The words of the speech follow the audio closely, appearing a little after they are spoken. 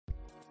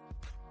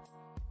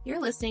You're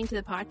listening to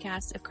the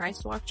podcast of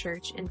Christ Walk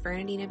Church in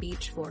Fernandina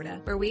Beach, Florida,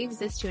 where we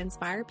exist to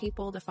inspire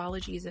people to follow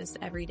Jesus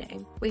every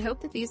day. We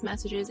hope that these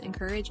messages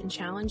encourage and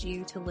challenge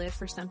you to live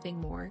for something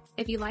more.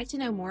 If you'd like to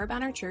know more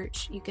about our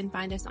church, you can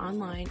find us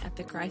online at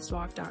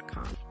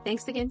thechristwalk.com.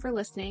 Thanks again for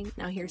listening.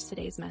 Now here's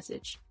today's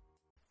message.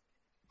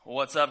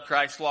 What's up,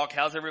 Christ Walk?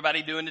 How's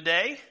everybody doing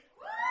today?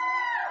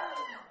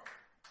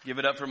 Give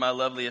it up for my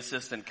lovely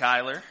assistant,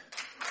 Kyler.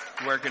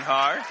 Working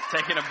hard,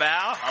 taking a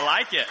bow. I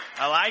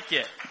like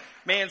it.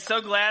 Man, so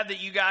glad that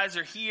you guys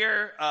are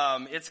here.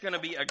 It's going to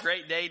be a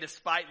great day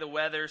despite the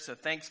weather, so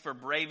thanks for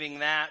braving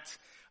that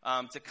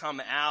to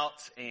come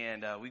out.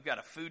 And we've got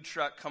a food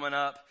truck coming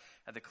up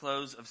at the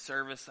close of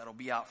service that'll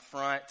be out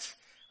front.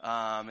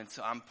 And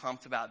so I'm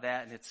pumped about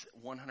that, and it's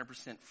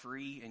 100%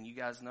 free. And you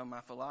guys know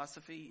my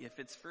philosophy. If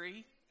it's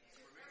free,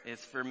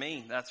 it's for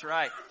me. That's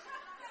right.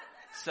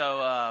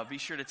 So be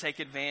sure to take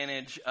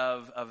advantage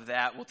of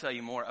that. We'll tell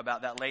you more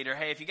about that later.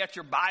 Hey, if you got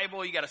your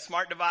Bible, you got a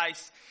smart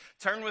device,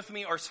 turn with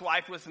me or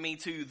swipe with me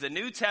to the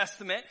New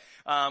Testament.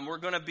 We're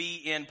going to be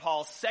in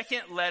Paul's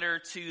second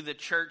letter to the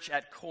church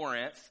at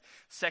Corinth,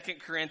 2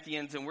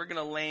 Corinthians, and we're going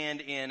to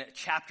land in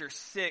chapter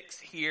 6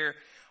 here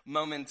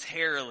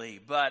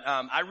momentarily. But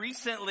I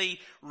recently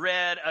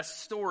read a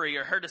story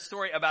or heard a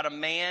story about a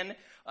man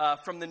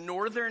from the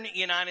northern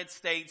United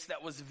States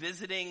that was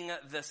visiting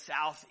the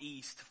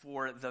southeast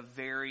for the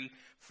very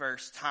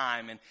first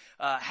time. And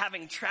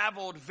having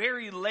traveled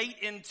very late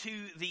into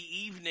the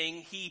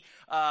evening, he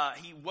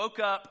woke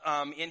up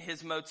in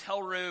his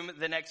motel room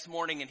the next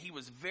morning, and he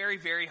was very,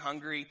 very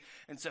hungry.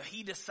 And so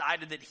he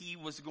decided that he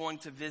was going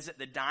to visit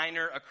the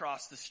diner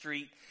across the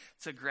street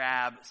to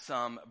grab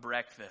some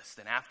breakfast.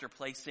 And after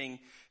placing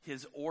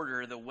his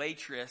order, the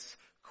waitress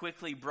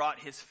quickly brought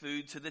his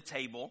food to the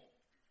table.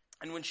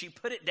 And when she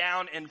put it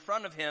down in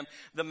front of him,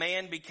 the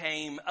man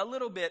became a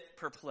little bit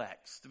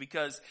perplexed,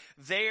 because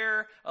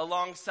there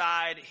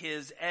alongside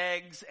his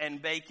eggs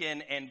and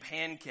bacon and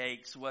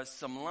pancakes was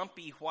some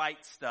lumpy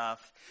white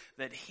stuff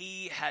that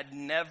he had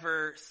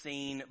never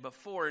seen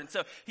before. And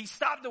so he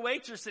stopped the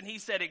waitress and he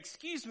said,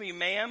 "Excuse me,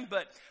 ma'am,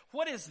 but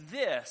what is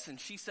this?" And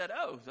she said,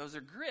 "Oh, those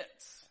are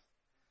grits."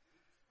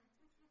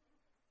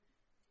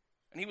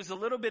 And he was a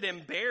little bit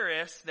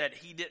embarrassed that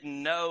he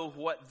didn't know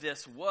what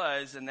this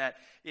was, and that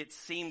it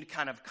seemed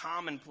kind of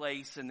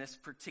commonplace in this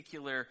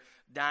particular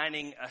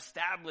dining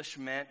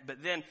establishment.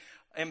 But then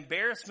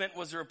embarrassment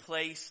was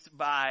replaced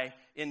by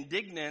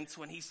indignance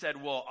when he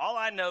said, "Well, all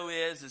I know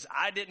is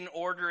I didn't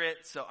order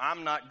it, so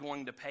I'm not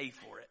going to pay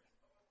for it."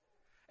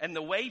 And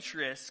the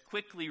waitress,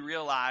 quickly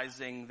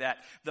realizing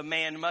that the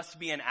man must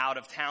be an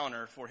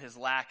out-of-towner for his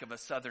lack of a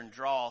southern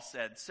drawl,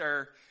 said,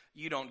 "Sir,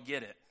 you don't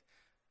get it.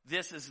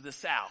 This is the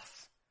South.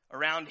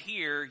 Around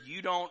here,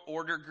 you don't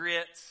order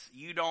grits,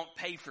 you don't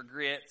pay for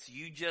grits,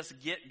 you just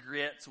get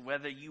grits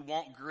whether you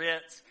want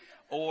grits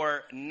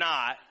or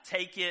not.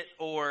 Take it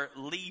or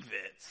leave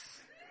it."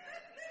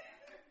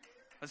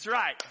 That's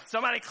right.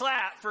 Somebody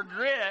clap for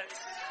grits.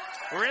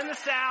 We're in the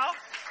South.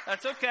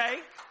 That's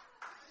okay.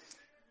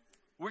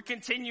 We're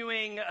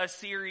continuing a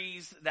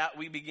series that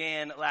we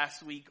began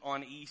last week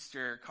on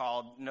Easter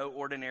called No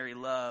Ordinary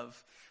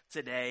Love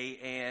today,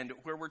 and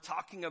where we're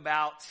talking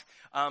about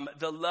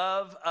the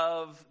love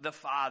of the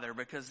Father,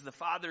 because the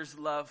Father's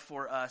love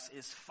for us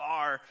is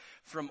far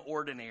from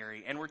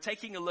ordinary. And we're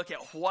taking a look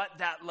at what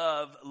that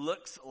love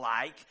looks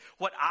like,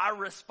 what our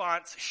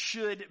response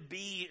should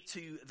be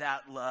to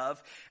that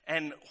love,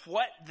 and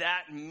what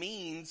that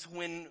means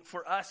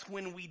for us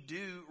when we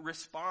do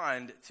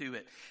respond to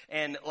it.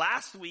 And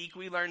last week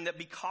we learned that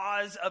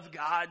because of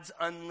God's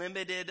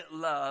unlimited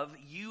love,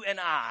 you and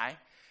I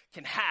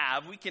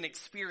we can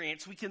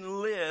experience, we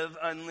can live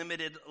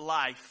unlimited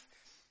life.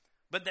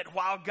 But that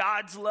while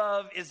God's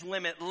love is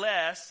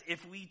limitless,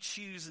 if we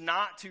choose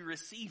not to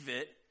receive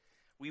it,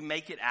 we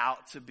make it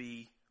out to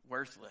be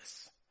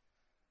worthless.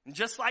 And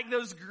just like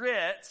those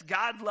grits,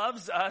 God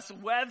loves us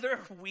whether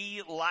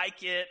we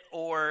like it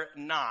or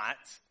not.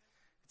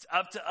 It's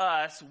up to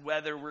us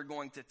whether we're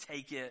going to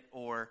take it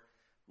or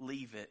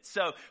leave it.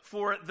 So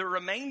for the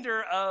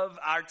remainder of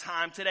our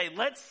time today,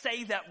 let's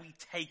say that we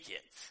take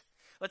it.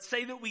 Let's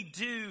say that we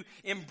do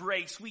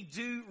embrace, we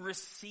do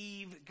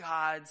receive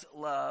God's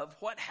love.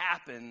 What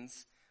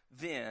happens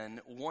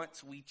then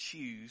once we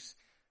choose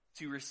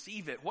to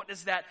receive it? What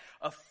does that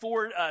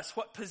afford us?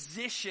 What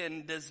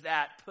position does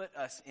that put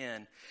us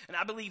in? And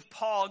I believe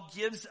Paul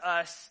gives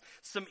us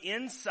some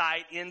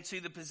insight into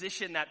the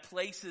position that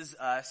places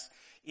us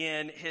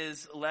in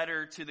his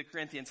letter to the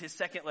Corinthians, his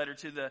second letter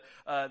to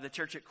the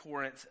church at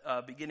Corinth,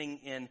 beginning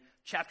in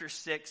chapter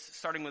 6,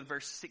 starting with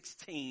verse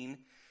 16.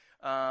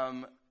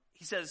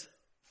 He says,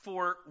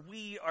 "For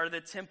we are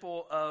the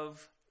temple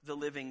of the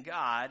living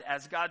God.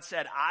 As God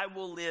said, I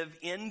will live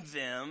in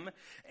them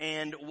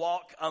and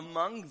walk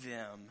among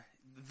them."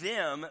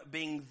 Them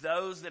being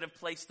those that have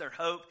placed their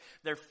hope,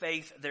 their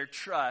faith, their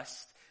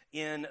trust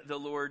in the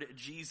Lord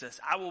Jesus.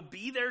 "I will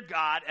be their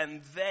God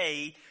and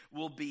they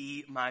will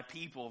be my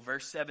people."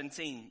 Verse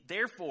 17.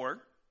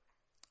 "Therefore,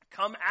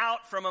 Come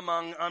out from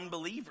among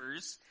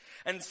unbelievers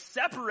and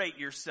separate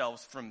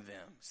yourselves from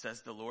them,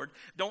 says the Lord.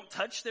 Don't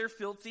touch their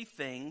filthy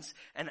things,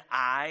 and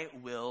I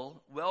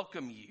will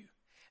welcome you.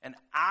 And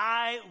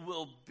I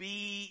will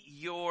be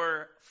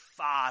your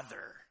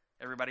Father.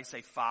 Everybody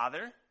say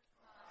Father.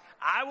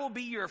 I will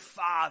be your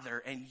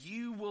Father, and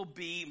you will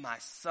be my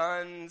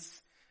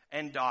sons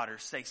and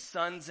daughters. Say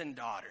sons and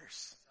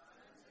daughters.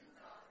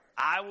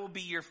 I will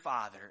be your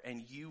Father,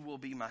 and you will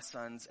be my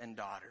sons and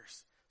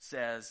daughters,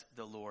 says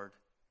the Lord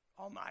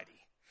Almighty.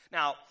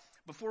 Now,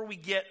 before we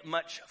get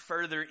much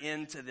further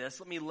into this,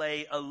 let me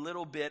lay a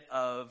little bit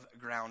of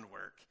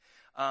groundwork.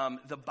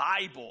 The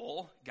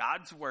Bible,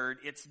 God's Word,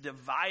 it's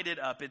divided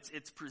up.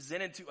 It's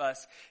presented to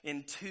us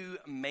in two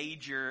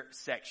major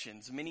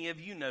sections. Many of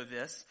you know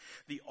this,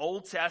 the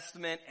Old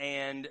Testament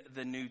and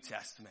the New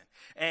Testament.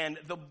 And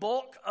the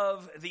bulk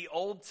of the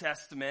Old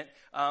Testament,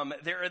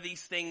 there are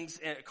these things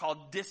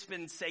called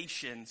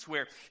dispensations,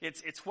 where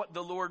it's what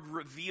the Lord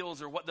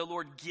reveals or what the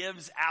Lord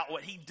gives out,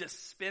 what He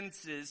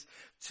dispenses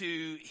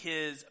to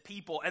His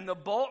people. And the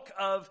bulk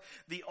of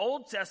the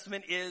Old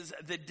Testament is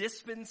the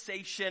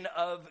dispensation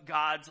of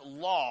God's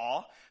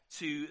law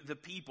to the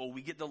people.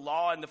 We get the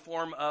law in the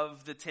form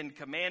of the Ten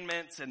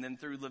Commandments, and then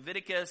through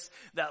Leviticus,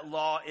 that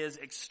law is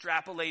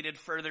extrapolated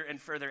further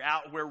and further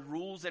out, where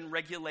rules and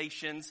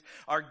regulations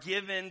are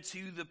given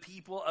to the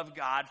people of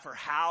God for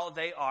how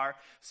they are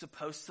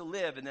supposed to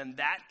live. And then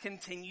that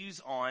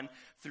continues on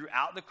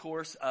throughout the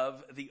course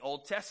of the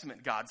Old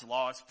Testament. God's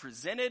law is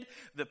presented.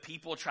 The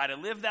people try to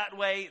live that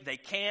way. They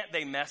can't.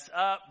 They mess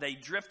up. They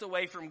drift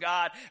away from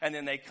God. And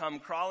then they come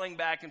crawling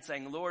back and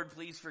saying, Lord,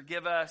 please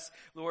forgive us.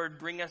 Lord,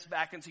 bring us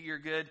back into your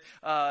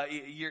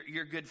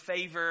good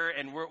favor,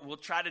 and we'll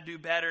try to do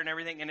better and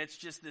everything. And it's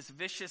just this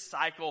vicious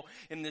cycle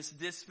in this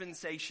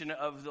dispensation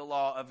of the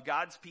law of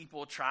God's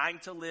people trying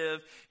to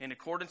live in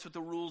accordance with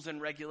the rules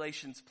and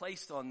regulations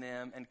placed on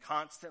them and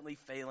constantly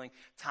failing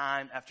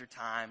time after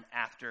time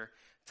after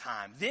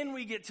time. Then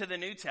we get to the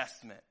New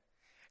Testament.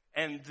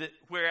 And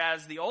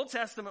whereas the Old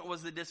Testament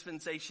was the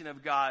dispensation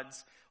of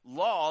God's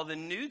law, the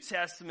New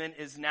Testament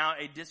is now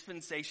a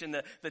dispensation.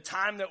 The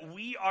time that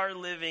we are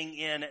living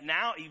in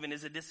now even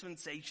is a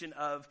dispensation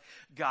of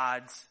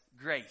God's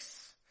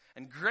grace.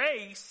 And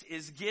grace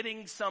is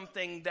getting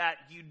something that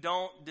you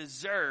don't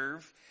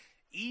deserve,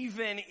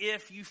 even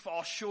if you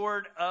fall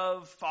short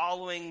of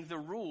following the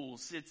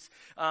rules. It's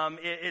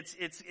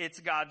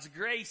God's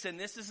grace, and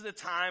this is the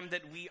time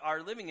that we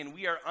are living in.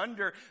 We are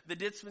under the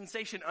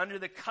dispensation, under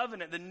the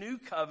covenant, the new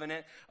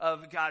covenant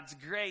of God's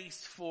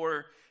grace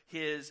for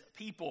His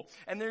people.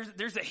 And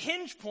there's a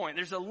hinge point,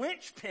 there's a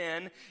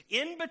linchpin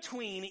in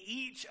between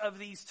each of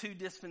these two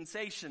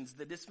dispensations,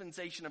 the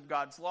dispensation of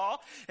God's law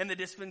and the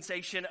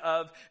dispensation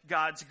of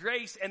God's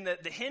grace. And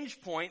the hinge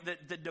point,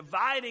 the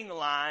dividing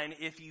line,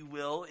 if you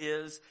will,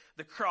 is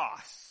the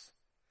cross,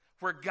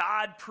 where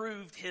God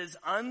proved His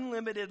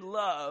unlimited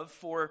love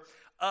for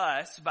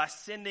us by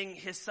sending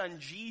His Son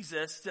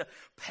Jesus to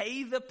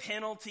pay the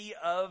penalty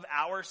of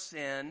our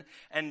sin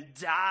and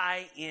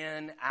die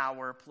in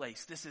our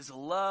place. This is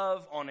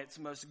love on its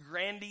most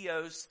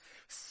grandiose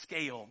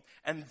scale.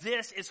 And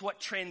this is what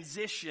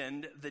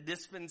transitioned the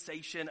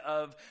dispensation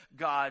of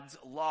God's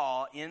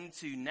law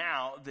into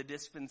now the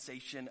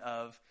dispensation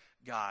of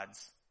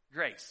God's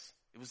grace.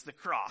 It was the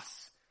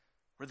cross,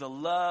 where the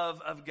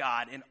love of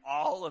God in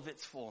all of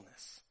its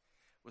fullness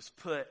was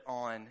put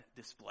on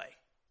display.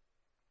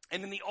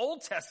 And in the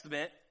Old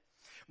Testament,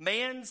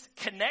 man's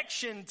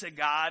connection to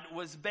God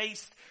was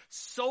based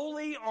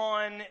solely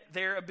on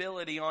their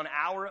ability, on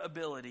our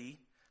ability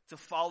to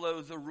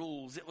follow the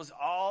rules. It was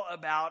all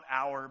about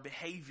our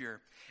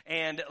behavior.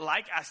 And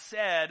like I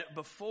said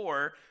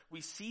before,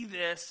 we see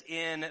this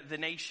in the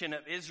nation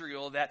of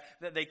Israel, that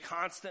they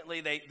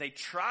constantly, they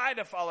try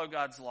to follow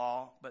God's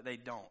law, but they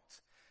don't.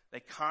 They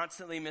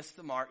constantly miss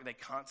the mark. They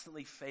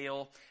constantly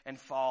fail and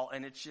fall.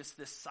 And it's just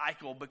this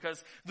cycle,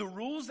 because the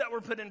rules that were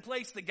put in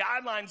place, the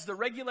guidelines, the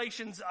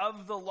regulations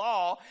of the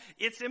law,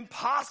 it's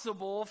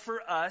impossible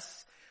for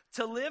us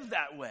to live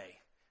that way.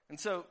 And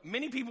so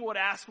many people would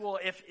ask, well,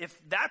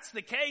 if that's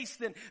the case,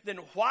 then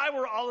why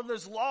were all of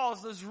those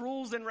laws, those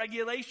rules and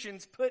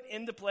regulations put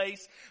into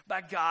place by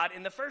God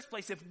in the first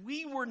place if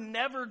we were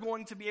never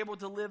going to be able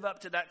to live up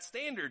to that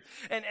standard?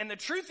 And the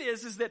truth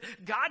is that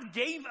God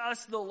gave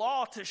us the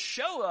law to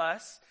show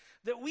us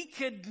that we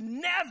could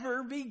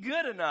never be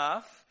good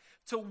enough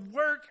to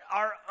work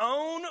our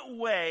own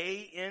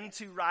way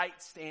into right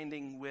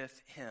standing with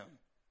Him.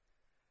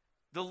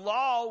 The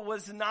law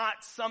was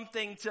not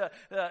something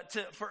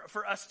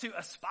for us to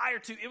aspire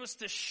to. It was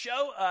to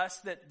show us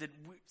that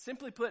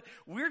simply put,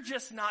 we're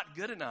just not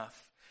good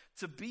enough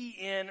to be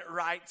in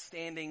right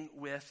standing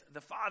with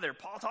the Father.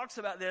 Paul talks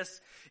about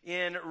this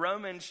in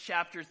Romans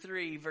chapter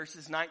 3,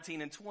 verses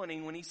 19 and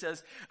 20, when he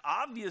says,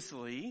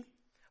 obviously,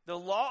 the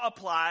law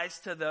applies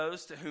to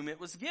those to whom it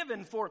was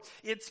given, for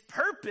its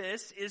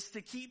purpose is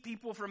to keep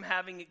people from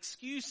having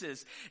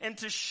excuses and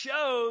to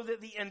show that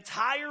the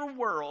entire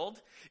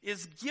world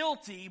is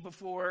guilty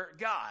before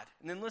God.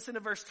 And then listen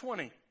to verse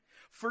 20.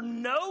 For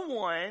no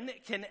one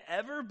can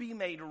ever be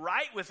made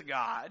right with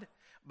God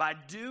by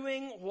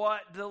doing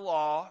what the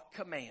law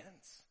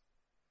commands.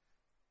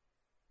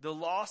 The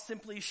law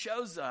simply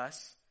shows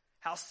us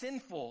how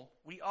sinful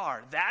we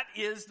are. That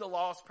is the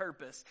law's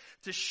purpose,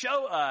 to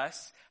show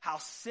us how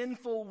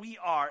sinful we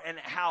are and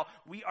how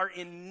we are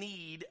in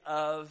need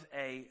of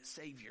a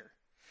Savior.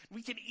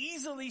 We can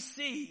easily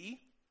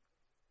see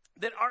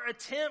that our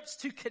attempts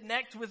to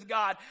connect with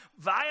God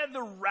via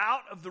the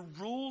route of the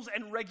rules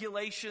and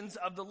regulations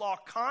of the law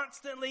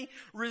constantly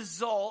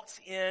results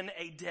in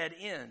a dead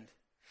end.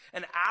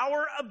 And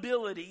our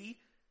ability,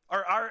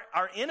 or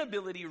our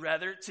inability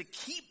rather, to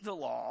keep the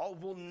law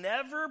will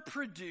never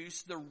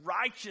produce the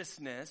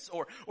righteousness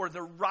or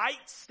the right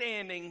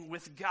standing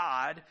with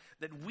God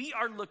that we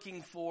are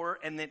looking for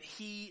and that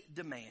He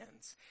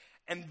demands.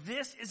 And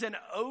this is an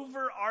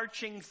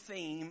overarching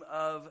theme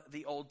of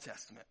the Old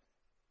Testament.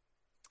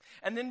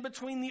 And then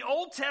between the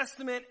Old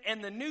Testament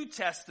and the New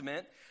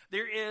Testament,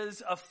 there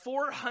is a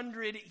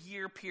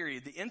 400-year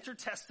period, the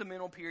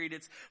intertestamental period.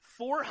 It's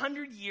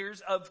 400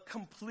 years of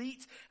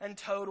complete and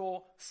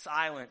total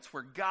silence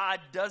where God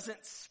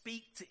doesn't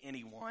speak to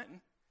anyone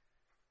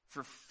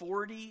for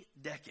 40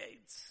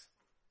 decades.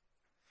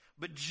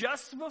 But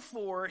just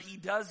before He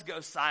does go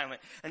silent,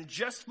 and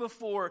just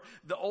before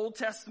the Old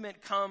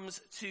Testament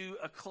comes to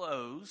a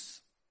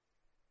close,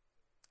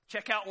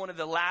 check out one of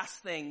the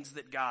last things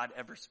that God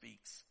ever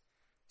speaks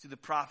to the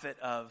prophet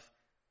of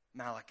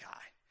Malachi.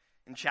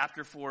 In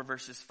chapter 4,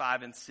 verses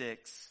 5 and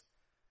 6,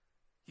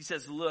 he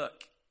says,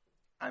 "Look,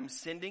 I'm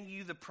sending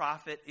you the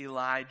prophet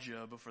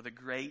Elijah before the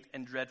great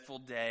and dreadful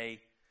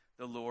day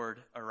the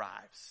Lord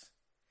arrives.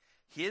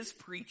 His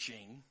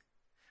preaching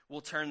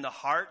will turn the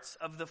hearts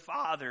of the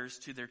fathers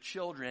to their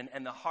children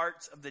and the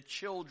hearts of the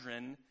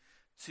children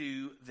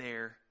to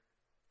their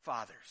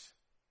fathers."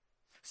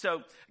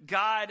 So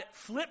God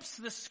flips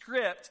the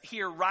script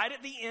here right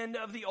at the end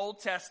of the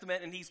Old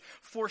Testament, and He's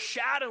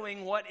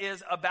foreshadowing what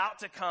is about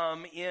to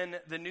come in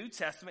the New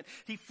Testament.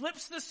 He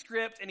flips the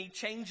script and He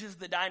changes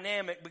the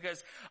dynamic,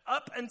 because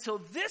up until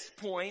this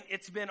point,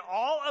 it's been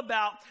all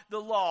about the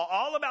law,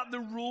 all about the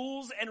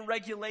rules and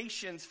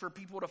regulations for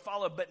people to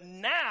follow. But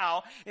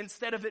now,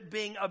 instead of it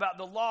being about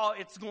the law,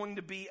 it's going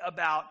to be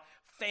about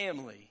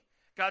family.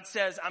 God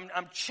says,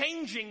 I'm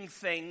changing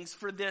things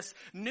for this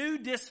new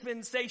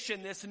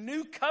dispensation, this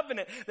new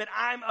covenant that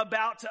I'm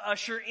about to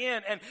usher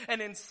in.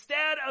 And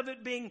instead of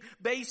it being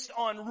based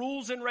on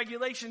rules and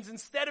regulations,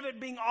 instead of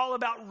it being all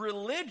about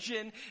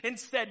religion,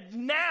 instead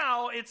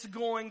now it's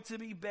going to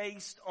be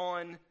based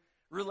on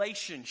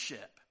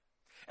relationship.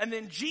 And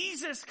then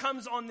Jesus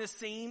comes on the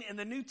scene in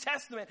the New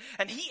Testament,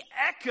 and He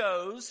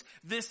echoes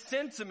this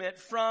sentiment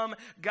from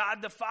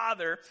God the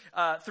Father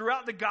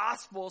throughout the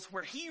Gospels,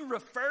 where He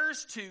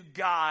refers to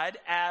God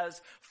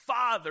as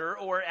Father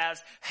or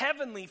as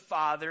Heavenly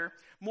Father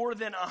more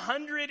than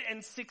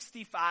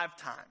 165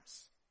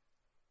 times.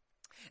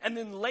 And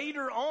then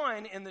later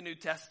on in the New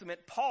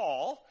Testament,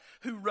 Paul,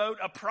 who wrote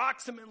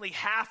approximately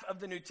half of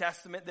the New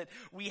Testament that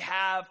we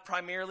have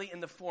primarily in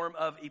the form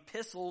of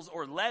epistles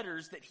or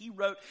letters that he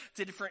wrote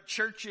to different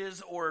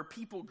churches or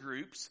people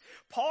groups,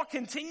 Paul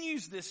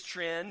continues this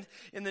trend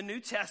in the New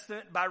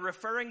Testament by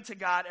referring to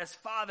God as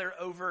Father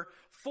over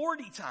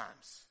 40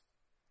 times.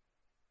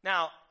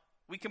 Now,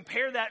 we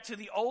compare that to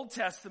the Old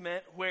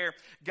Testament, where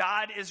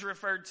God is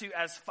referred to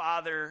as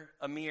Father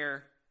a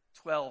mere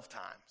 12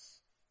 times.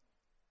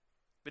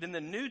 But in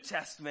the New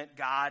Testament,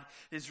 God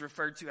is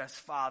referred to as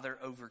Father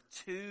over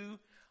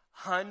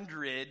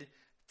 200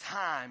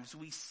 times.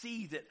 We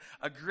see that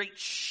a great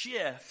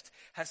shift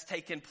has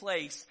taken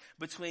place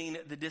between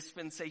the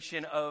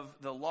dispensation of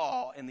the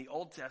law in the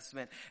Old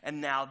Testament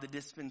and now the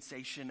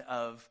dispensation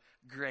of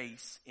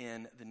grace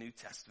in the New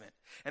Testament.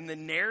 And the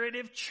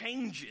narrative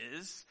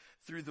changes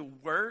through the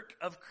work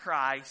of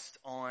Christ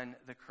on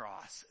the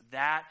cross.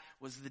 That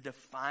was the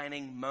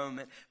defining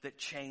moment that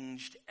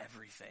changed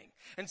everything.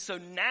 And so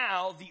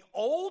now the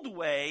old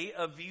way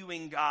of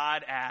viewing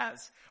God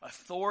as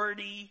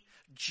authority,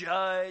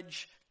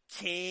 judge,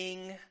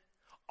 king,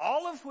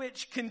 all of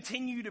which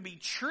continue to be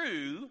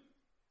true,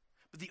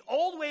 but the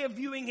old way of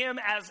viewing Him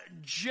as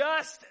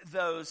just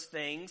those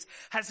things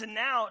has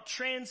now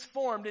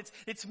transformed.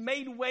 It's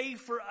made way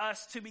for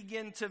us to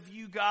begin to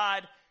view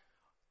God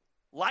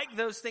like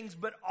those things,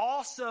 but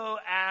also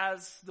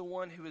as the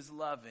one who is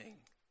loving,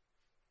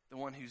 the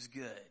one who's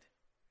good,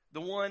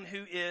 the one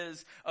who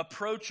is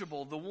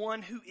approachable, the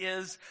one who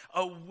is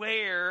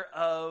aware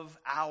of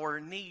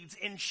our needs.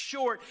 In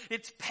short,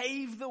 it's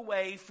paved the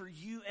way for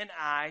you and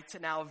I to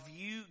now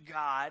view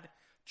God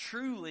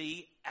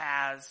truly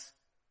as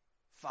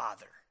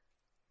Father.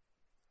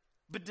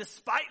 But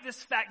despite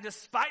this fact,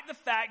 despite the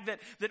fact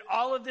that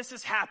all of this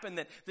has happened,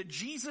 that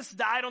Jesus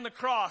died on the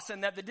cross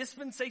and that the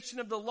dispensation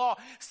of the law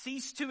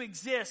ceased to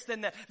exist,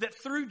 and that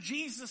through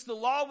Jesus the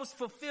law was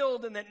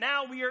fulfilled, and that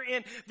now we are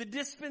in the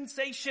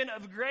dispensation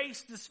of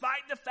grace,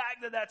 despite the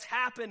fact that that's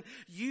happened,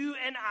 you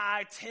and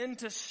I tend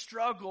to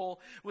struggle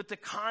with the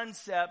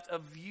concept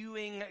of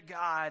viewing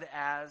God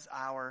as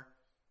our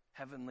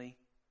Heavenly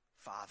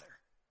Father.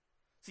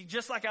 See,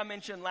 just like I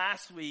mentioned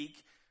last week,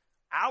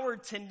 our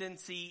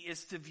tendency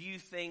is to view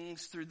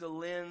things through the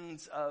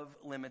lens of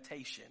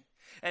limitation.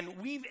 And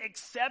we've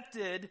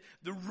accepted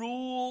the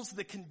rules,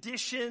 the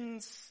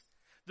conditions,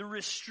 the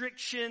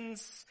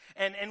restrictions,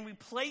 and we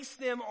place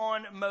them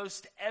on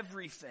most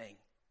everything.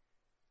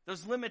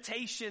 Those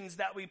limitations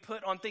that we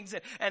put on things.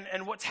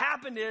 And what's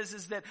happened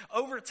is that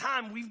over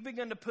time we've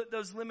begun to put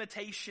those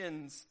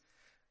limitations,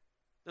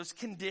 those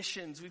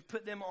conditions, we've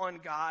put them on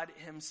God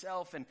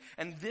himself.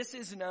 And this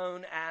is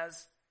known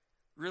as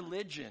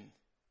religion.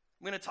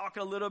 I'm going to talk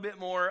a little bit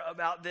more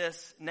about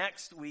this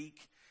next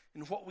week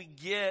and what we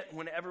get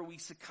whenever we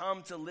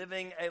succumb to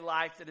living a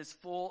life that is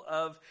full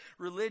of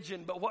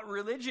religion. But what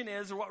religion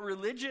is, or what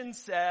religion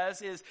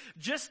says, is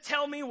just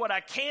tell me what I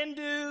can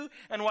do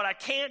and what I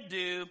can't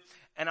do,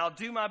 and I'll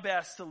do my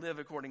best to live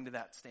according to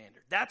that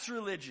standard. That's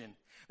religion.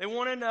 They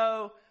want to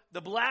know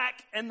the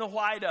black and the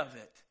white of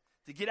it.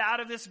 To get out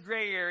of this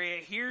gray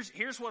area,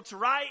 here's what's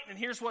right and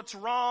here's what's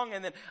wrong,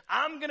 and then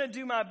I'm going to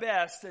do my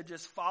best to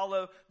just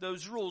follow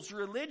those rules.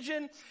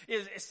 Religion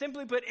is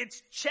simply put,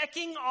 it's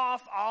checking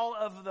off all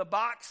of the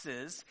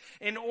boxes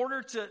in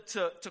order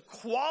to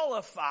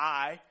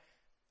qualify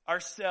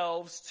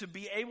ourselves to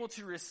be able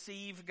to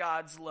receive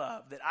God's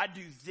love. That I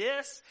do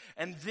this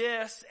and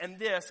this and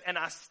this, and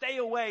I stay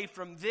away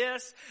from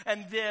this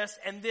and this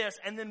and this.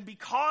 And then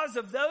because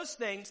of those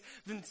things,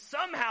 then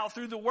somehow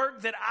through the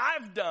work that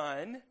I've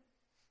done,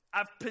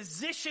 I've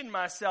positioned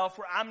myself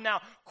where I'm now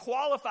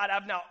qualified.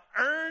 I've now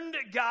earned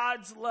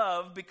God's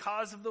love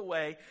because of the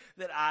way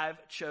that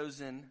I've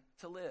chosen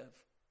to live.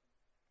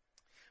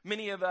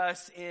 Many of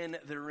us in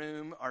the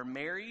room are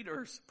married,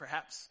 or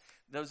perhaps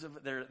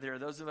there are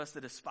those of us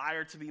that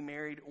aspire to be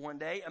married one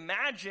day.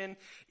 Imagine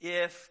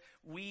if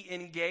we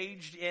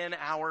engaged in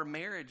our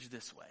marriage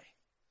this way.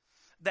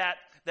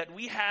 That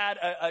we had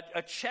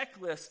a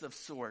checklist of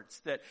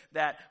sorts,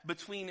 that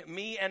between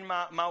me and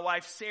my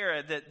wife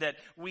Sarah, that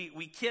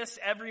we kiss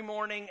every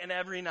morning and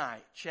every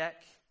night. Check,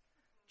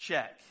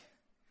 check.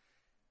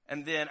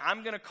 And then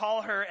I'm going to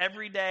call her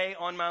every day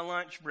on my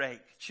lunch break.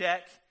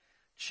 Check,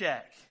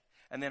 check.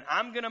 And then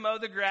I'm going to mow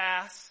the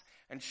grass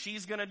and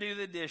she's going to do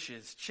the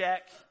dishes.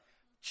 Check,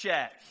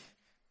 check.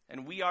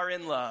 And we are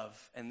in love,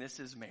 and this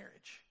is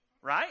marriage.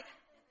 Right?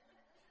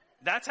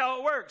 That's how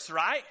it works,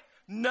 right?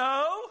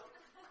 No.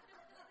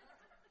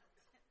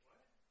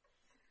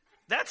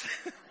 That's,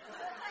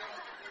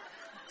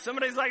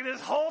 somebody's like, this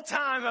whole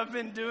time I've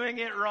been doing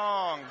it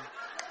wrong.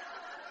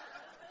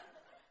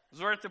 It's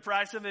worth the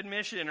price of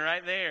admission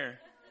right there.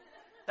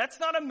 That's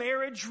not a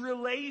marriage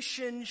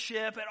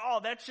relationship at all.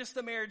 That's just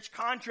a marriage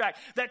contract.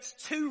 That's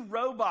two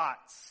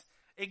robots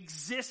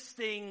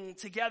existing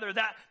together.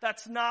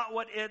 That's not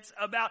what it's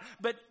about.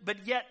 But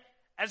yet,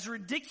 as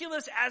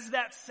ridiculous as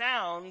that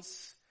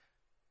sounds,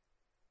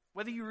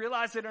 whether you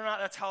realize it or not,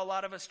 that's how a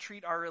lot of us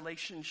treat our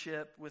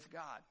relationship with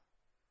God.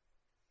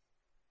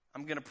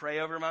 I'm going to pray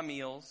over my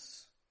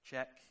meals.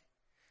 Check.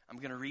 I'm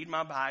going to read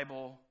my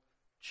Bible.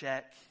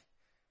 Check.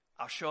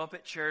 I'll show up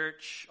at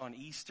church on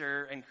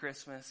Easter and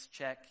Christmas.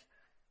 Check.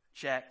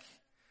 Check.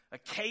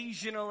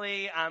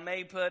 Occasionally, I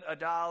may put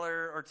 $1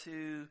 or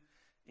 $2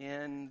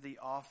 in the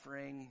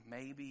offering.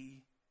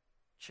 Maybe.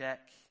 Check.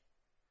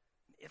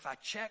 If I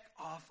check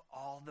off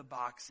all the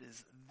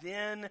boxes,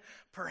 then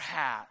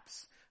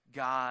perhaps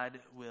God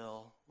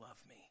will love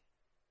me.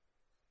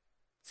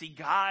 See,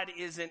 God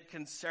isn't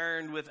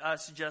concerned with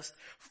us just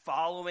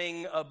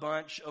following a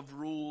bunch of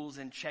rules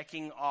and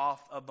checking off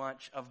a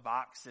bunch of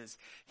boxes.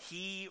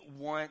 He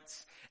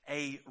wants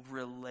a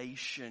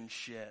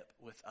relationship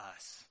with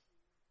us.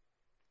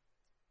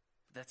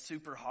 That's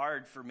super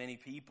hard for many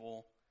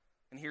people,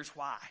 and here's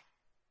why.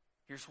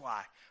 Here's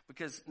why.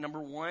 Because number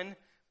one,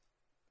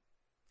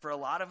 for a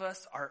lot of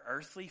us, our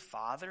earthly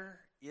father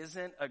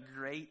isn't a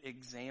great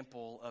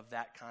example of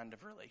that kind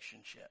of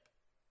relationship.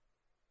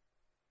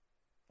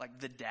 Like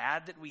the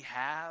dad that we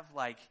have,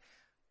 like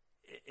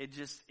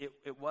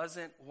it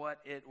wasn't what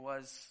it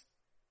was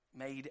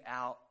made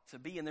out to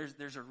be. And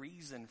there's a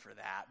reason for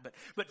that.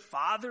 But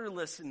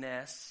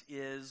fatherlessness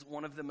is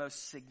one of the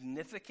most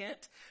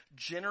significant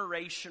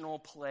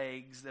generational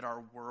plagues that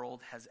our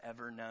world has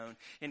ever known.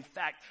 In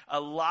fact, a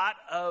lot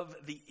of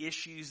the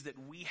issues that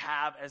we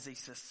have as a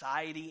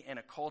society and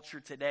a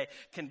culture today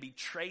can be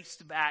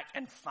traced back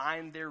and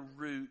find their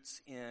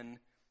roots in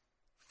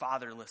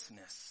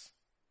fatherlessness.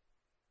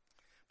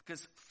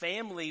 Because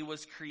family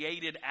was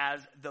created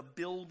as the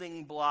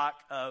building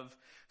block of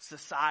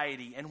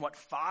society. And what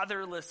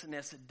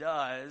fatherlessness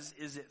does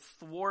is it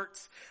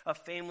thwarts a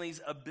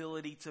family's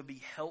ability to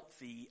be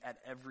healthy at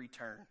every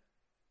turn.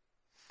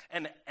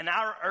 And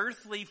our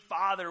earthly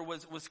father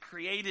was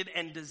created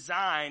and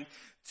designed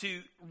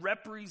to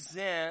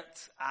represent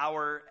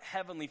our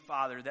heavenly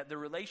father. That the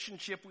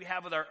relationship we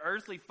have with our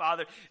earthly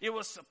father, it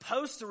was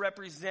supposed to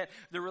represent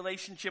the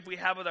relationship we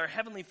have with our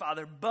heavenly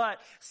father. But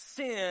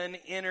sin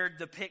entered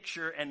the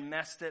picture and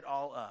messed it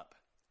all up.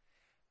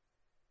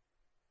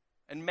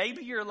 And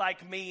maybe you're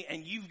like me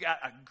and you've got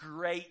a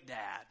great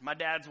dad. My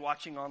dad's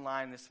watching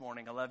online this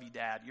morning. I love you,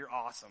 Dad. You're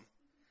awesome.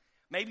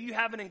 Maybe you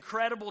have an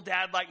incredible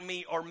dad like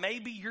me, or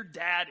maybe your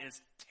dad is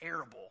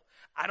terrible.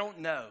 I don't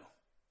know.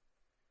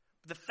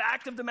 The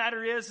fact of the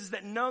matter is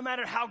that no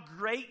matter how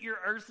great your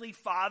earthly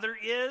father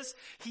is,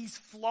 he's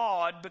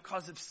flawed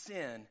because of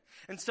sin.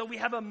 And so we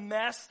have a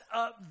messed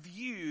up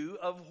view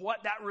of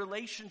what that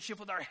relationship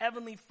with our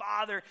heavenly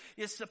Father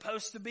is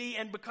supposed to be.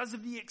 And because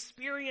of the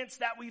experience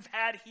that we've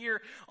had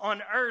here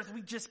on earth,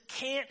 we just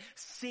can't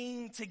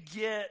seem to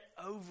get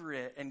over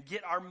it and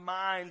get our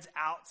minds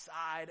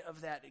outside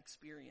of that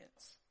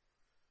experience.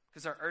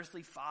 Because our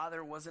earthly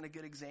father wasn't a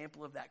good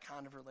example of that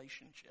kind of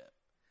relationship.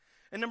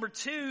 And number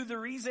two, the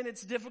reason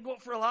it's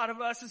difficult for a lot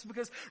of us is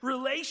because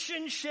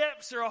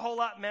relationships are a whole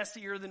lot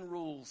messier than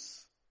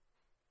rules.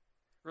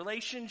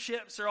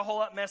 Relationships are a whole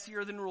lot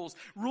messier than rules.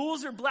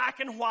 Rules are black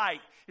and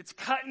white. It's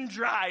cut and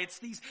dry. It's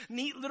these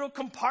neat little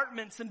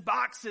compartments and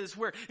boxes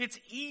where it's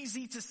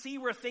easy to see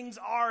where things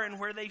are and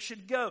where they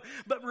should go.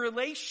 But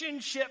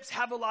relationships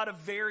have a lot of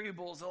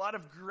variables, a lot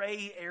of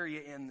gray area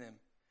in them.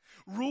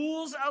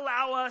 Rules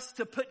allow us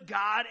to put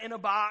God in a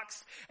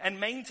box and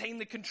maintain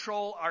the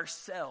control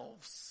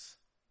ourselves.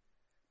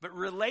 But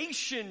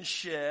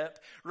relationship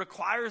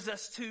requires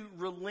us to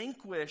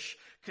relinquish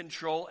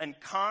control and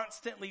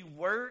constantly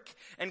work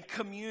and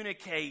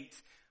communicate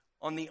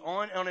on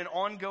an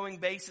ongoing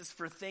basis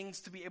for things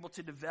to be able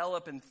to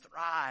develop and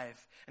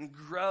thrive and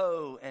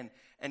grow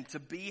and to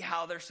be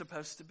how they're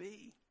supposed to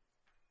be.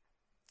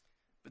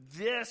 But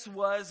this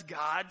was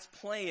God's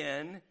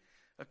plan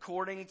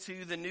according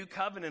to the new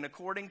covenant,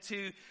 according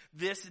to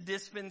this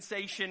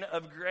dispensation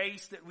of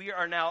grace that we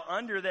are now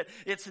under, that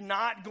it's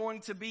not going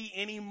to be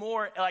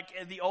anymore like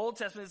in the Old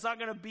Testament. It's not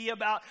going to be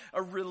about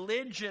a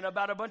religion,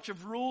 about a bunch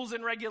of rules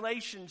and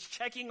regulations,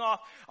 checking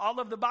off all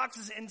of the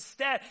boxes.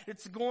 Instead,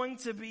 it's going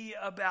to be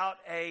about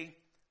a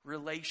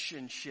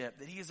relationship,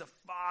 that he is a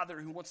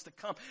father who wants to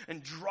come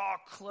and draw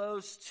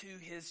close to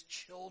his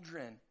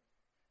children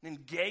and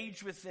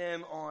engage with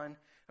them on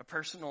a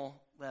personal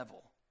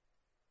level.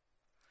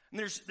 And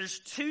there's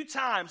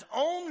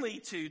only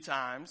two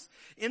times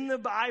in the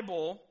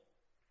Bible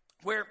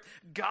where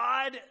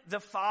God the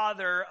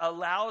Father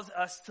allows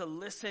us to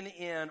listen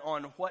in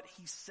on what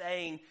he's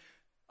saying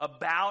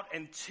about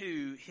and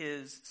to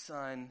his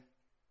son,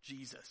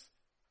 Jesus.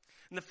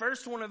 And the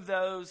first one of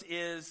those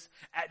is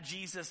at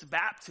Jesus'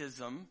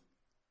 baptism,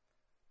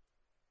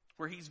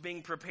 where he's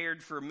being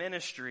prepared for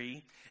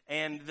ministry.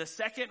 And the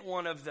second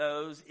one of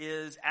those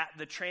is at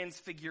the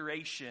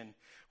Transfiguration,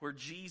 where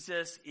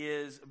Jesus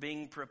is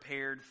being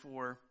prepared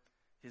for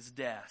his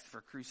death,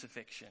 for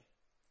crucifixion.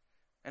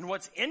 And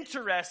what's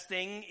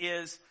interesting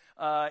is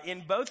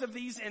in both of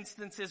these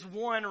instances,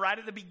 one right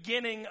at the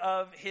beginning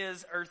of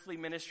his earthly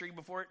ministry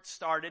before it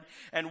started,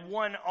 and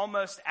one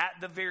almost at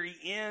the very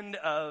end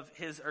of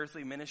his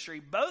earthly ministry,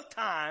 both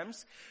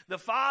times the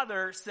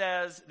Father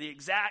says the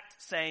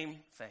exact same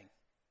thing.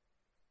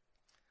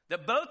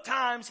 That both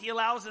times he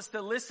allows us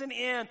to listen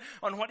in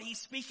on what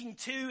he's speaking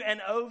to and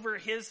over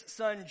his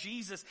son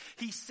Jesus.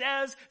 He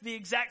says the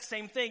exact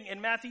same thing. In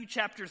Matthew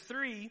chapter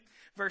 3,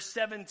 verse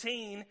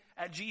 17,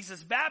 at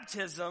Jesus'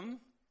 baptism,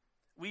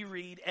 we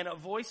read, "And a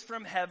voice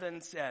from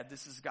heaven said,"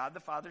 this is God the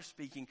Father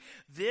speaking,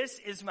 "This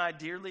is my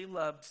dearly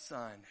loved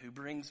son who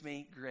brings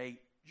me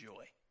great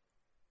joy."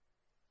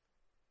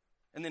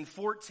 And then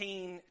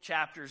 14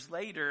 chapters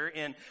later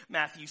in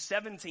Matthew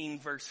 17,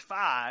 verse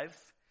 5,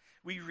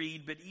 we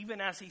read, "But even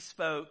as he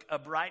spoke, a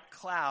bright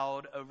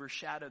cloud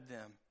overshadowed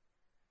them.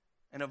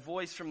 And a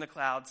voice from the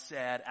cloud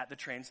said," at the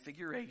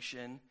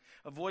Transfiguration,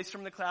 a voice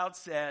from the cloud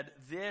said,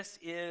 "This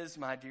is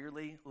my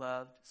dearly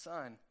loved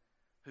son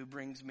who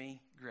brings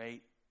me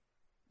great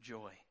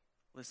joy.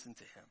 Listen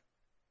to him."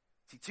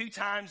 See, two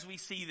times we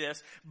see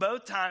this.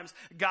 Both times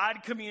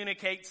God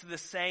communicates the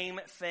same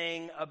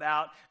thing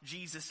about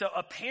Jesus. So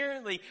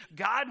apparently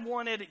God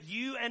wanted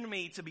you and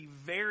me to be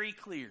very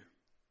clear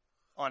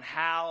on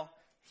how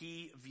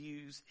he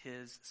views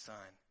his son.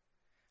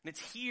 And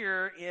it's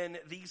here in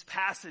these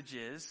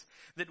passages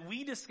that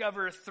we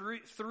discover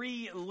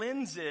three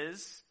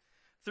lenses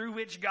through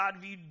which God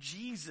viewed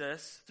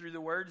Jesus through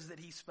the words that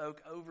he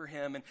spoke over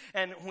him.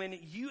 And when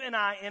you and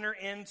I enter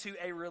into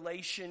a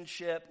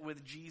relationship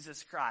with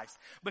Jesus Christ,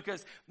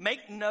 because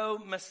make no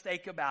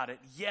mistake about it,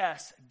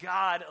 yes,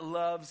 God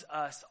loves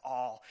us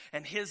all,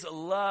 and his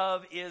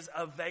love is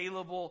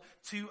available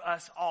to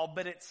us all,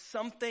 but it's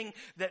something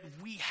that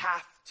we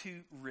have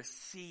to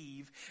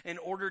receive in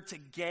order to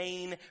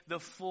gain the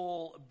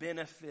full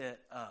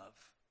benefit of.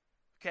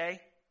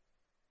 Okay?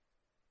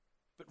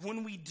 But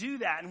when we do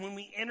that, and when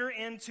we enter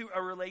into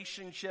a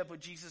relationship with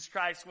Jesus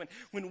Christ,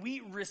 when we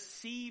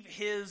receive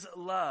his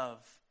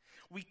love,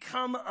 we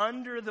come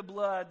under the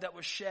blood that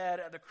was shed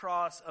at the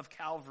cross of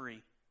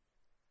Calvary.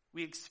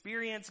 We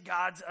experience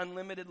God's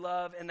unlimited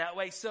love in that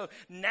way. So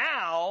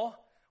now,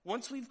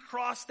 once we've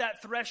crossed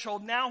that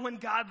threshold, now when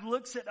God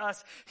looks at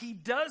us, he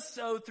does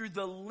so through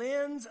the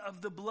lens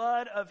of the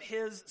blood of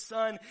his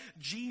son,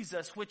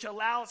 Jesus, which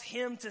allows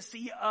him to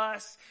see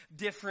us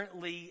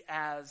differently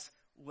as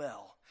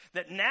well.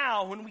 That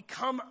now, when we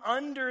come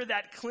under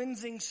that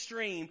cleansing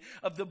stream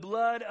of the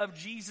blood of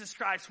Jesus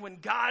Christ, when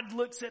God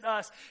looks at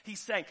us, he's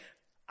saying,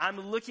 I'm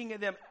looking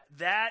at them.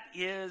 That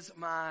is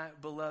my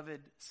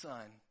beloved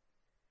Son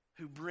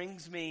who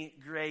brings me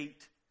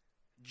great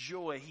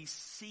joy. He's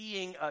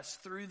seeing us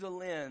through the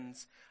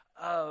lens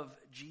of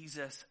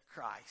Jesus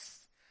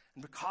Christ.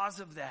 And because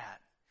of that,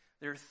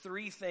 there are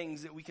three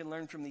things that we can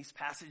learn from these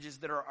passages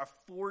that are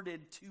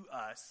afforded to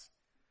us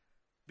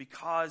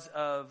because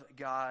of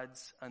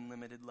God's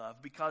unlimited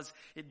love. Because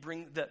it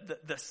brings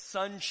the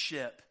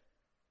sonship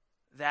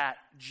that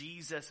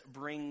Jesus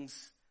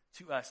brings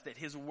to us, that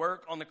his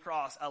work on the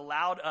cross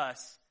allowed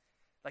us,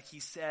 like he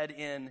said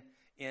in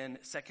 2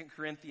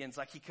 Corinthians,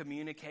 like he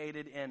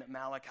communicated in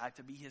Malachi,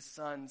 to be his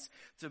sons,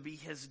 to be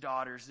his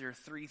daughters. There are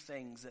three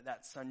things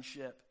that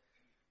sonship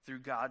through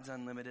God's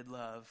unlimited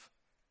love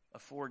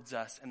affords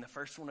us. And the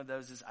first one of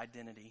those is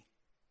identity.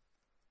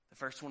 The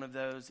first one of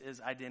those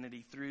is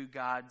identity. Through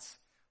God's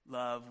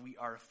love, we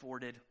are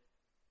afforded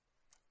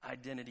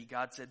identity.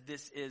 God said,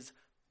 this is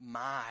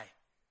my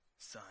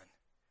son.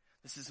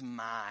 This is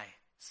my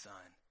son.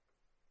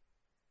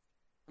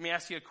 Let me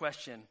ask you a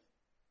question.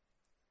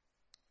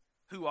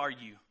 Who are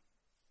you?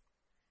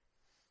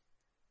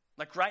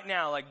 Like right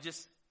now, like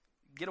just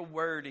get a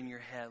word in your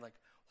head. Like,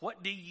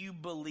 what do you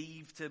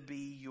believe to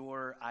be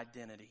your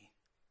identity?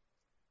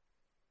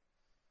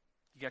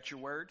 You got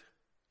your word?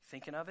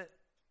 Thinking of it?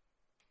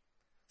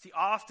 See,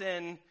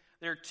 often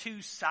there are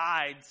two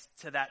sides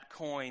to that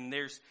coin.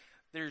 There's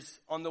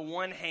on the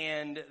one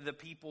hand, the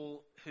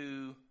people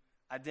who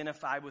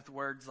identify with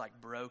words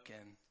like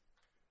broken,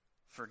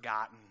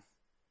 forgotten,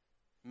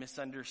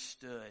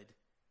 misunderstood,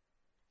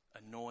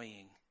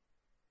 annoying,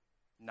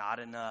 not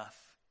enough,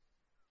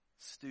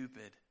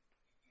 stupid,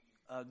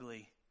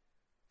 ugly,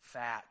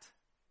 fat,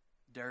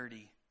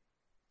 dirty,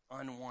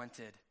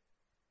 unwanted,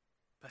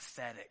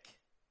 pathetic.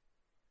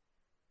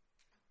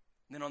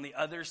 And then on the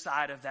other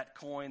side of that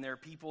coin, there are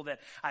people that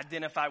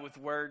identify with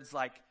words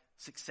like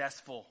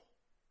successful,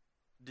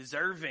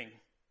 deserving,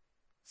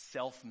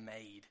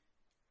 self-made,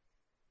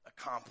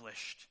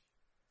 accomplished,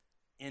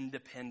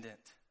 independent,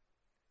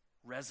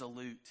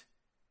 resolute,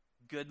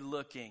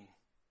 good-looking,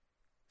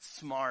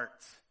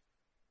 smart.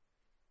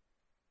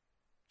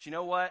 Do you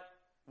know what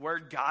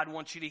word God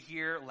wants you to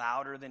hear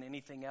louder than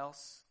anything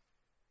else?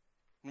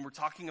 When we're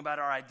talking about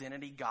our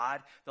identity,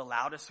 God, the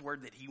loudest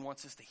word that he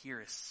wants us to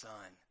hear is son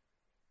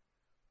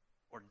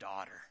or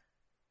daughter.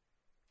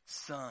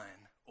 Son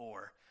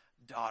or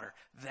daughter.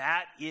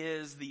 That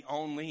is the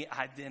only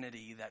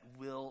identity that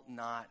will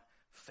not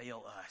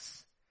fail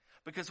us.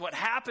 Because what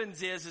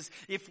happens is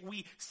if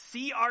we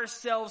see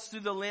ourselves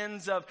through the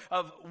lens of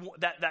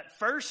that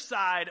first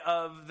side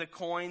of the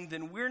coin,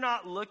 then we're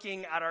not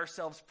looking at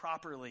ourselves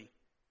properly.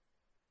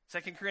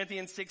 2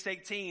 Corinthians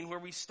 6:18, where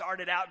we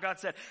started out, God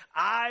said,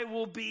 I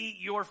will be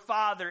your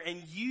father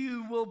and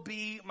you will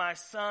be my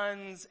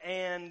sons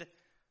and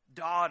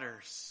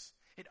daughters.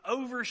 It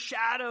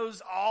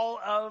overshadows all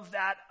of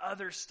that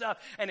other stuff.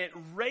 And it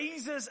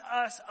raises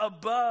us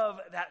above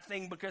that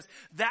thing because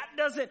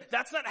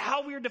that's not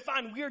how we are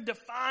defined. We are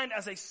defined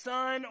as a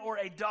son or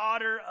a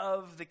daughter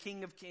of the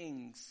King of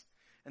Kings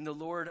and the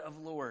Lord of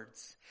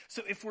Lords.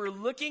 So if we're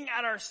looking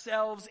at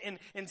ourselves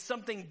in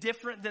something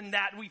different than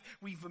that,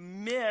 we've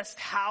missed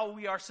how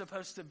we are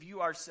supposed to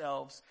view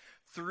ourselves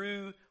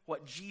through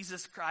what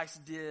Jesus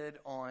Christ did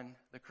on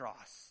the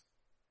cross.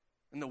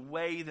 And the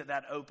way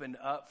that opened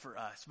up for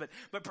us.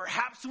 But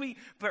perhaps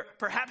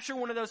you're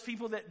one of those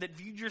people that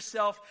viewed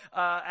yourself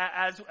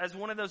as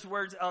one of those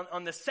words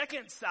on the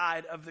second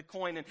side of the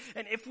coin.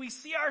 And if we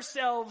see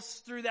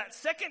ourselves through that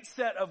second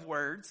set of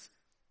words,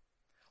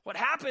 what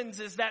happens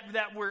is that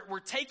we're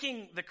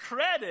taking the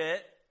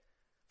credit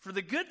for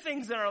the good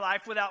things in our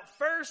life without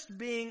first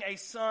being a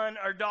son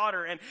or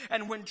daughter.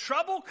 And when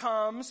trouble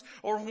comes,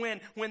 or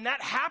when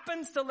that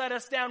happens to let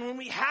us down, when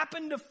we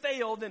happen to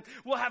fail, then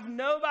we'll have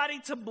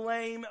nobody to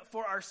blame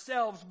for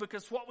ourselves,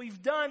 because what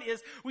we've done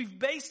is we've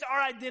based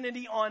our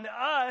identity on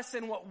us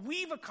and what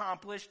we've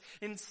accomplished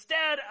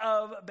instead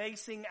of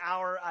basing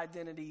our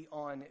identity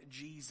on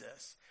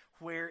Jesus,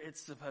 where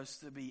it's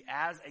supposed to be,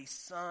 as a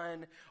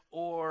son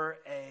or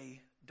a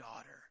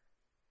daughter.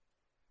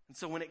 And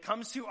so when it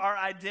comes to our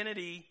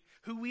identity,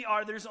 who we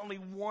are, there's only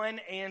one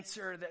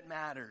answer that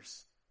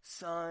matters: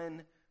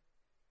 son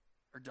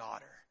or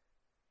daughter.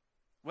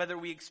 Whether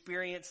we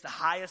experience the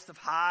highest of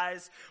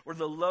highs or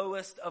the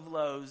lowest of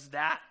lows,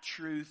 that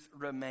truth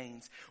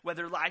remains.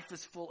 Whether life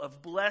is full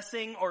of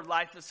blessing or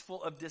life is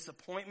full of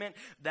disappointment,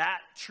 that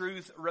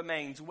truth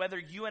remains. Whether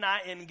you and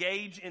I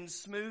engage in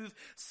smooth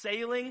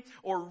sailing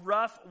or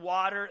rough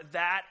water,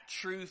 that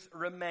truth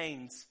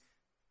remains.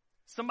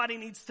 Somebody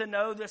needs to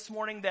know this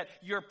morning that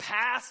your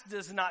past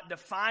does not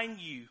define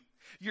you.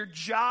 Your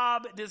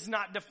job does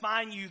not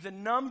define you. The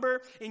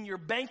number in your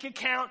bank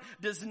account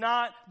does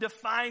not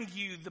define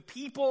you. The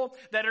people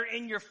that are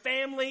in your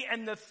family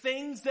and the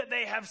things that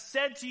they have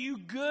said to you,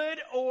 good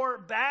or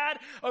bad,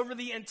 over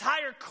the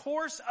entire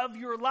course of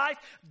your life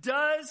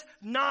does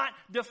not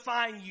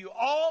define you.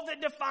 All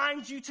that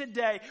defines you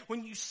today,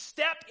 when you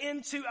step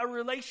into a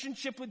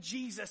relationship with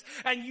Jesus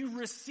and you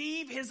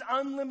receive his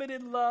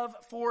unlimited love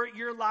for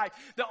your life,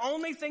 the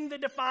only thing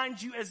that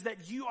defines you is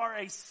that you are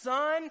a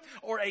son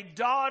or a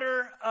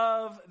daughter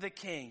of the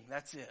King.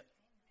 That's it.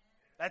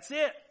 That's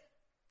it.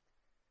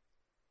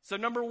 So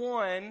number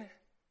one,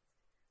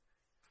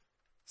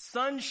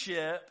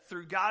 sonship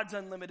through God's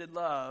unlimited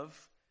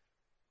love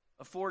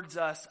affords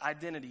us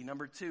identity.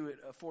 Number two, it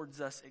affords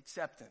us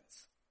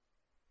acceptance.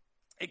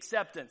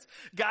 Acceptance.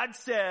 God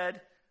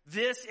said,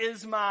 "This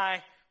is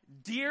my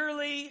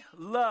dearly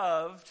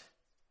loved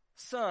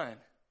son."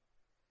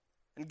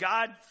 And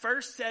God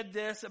first said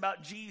this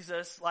about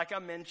Jesus, like I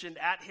mentioned,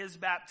 at his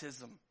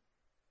baptism.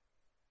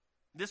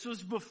 This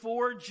was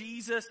before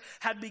Jesus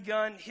had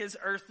begun his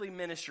earthly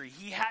ministry.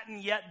 He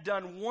hadn't yet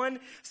done one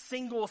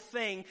single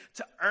thing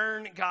to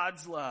earn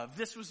God's love.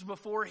 This was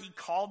before he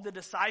called the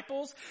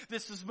disciples.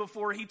 This was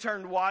before he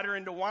turned water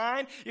into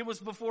wine. It was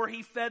before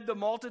he fed the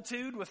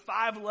multitude with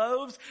 5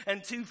 loaves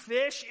and 2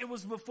 fish. It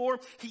was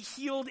before he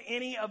healed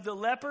any of the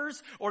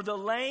lepers or the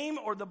lame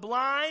or the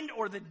blind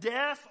or the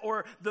deaf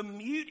or the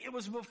mute. It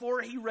was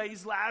before he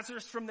raised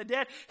Lazarus from the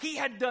dead. He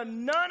had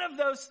done none of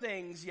those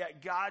things,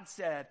 yet God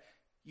said,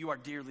 "You are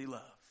dearly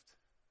loved."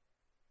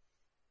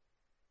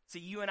 See,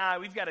 you and I,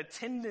 we've got a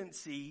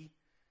tendency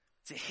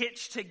to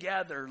hitch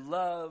together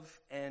love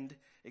and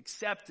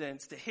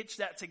acceptance, to hitch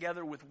that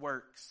together with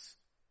works.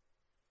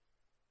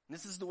 And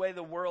this is the way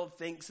the world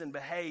thinks and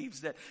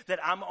behaves, that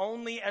I'm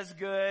only as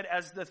good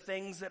as the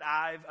things that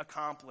I've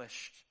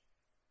accomplished.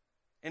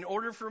 In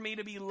order for me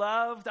to be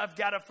loved, I've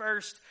got to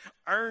first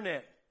earn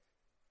it.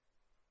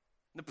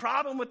 The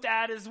problem with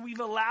that is we've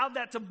allowed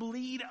that to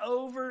bleed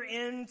over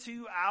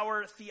into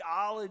our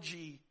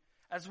theology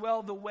as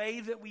well, the way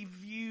that we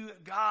view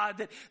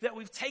God, that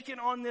we've taken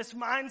on this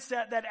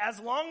mindset that as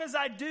long as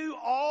I do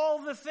all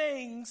the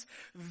things,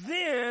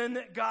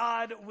 then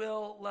God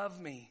will love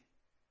me.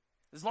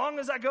 As long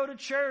as I go to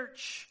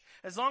church,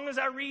 as long as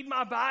I read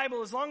my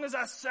Bible, as long as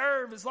I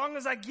serve, as long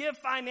as I give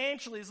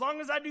financially, as long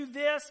as I do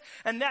this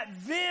and that,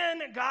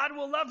 then God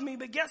will love me.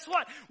 But guess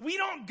what? We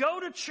don't go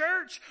to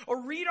church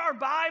or read our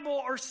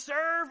Bible or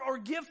serve or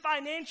give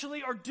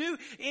financially or do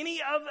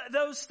any of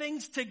those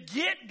things to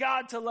get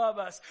God to love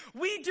us.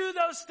 We do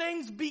those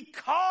things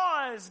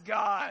because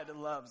God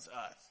loves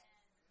us.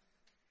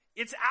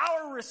 It's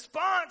our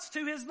response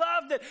to his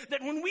love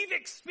that when we've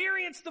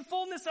experienced the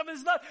fullness of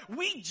his love,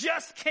 we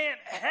just can't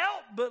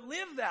help but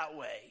live that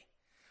way.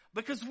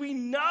 Because we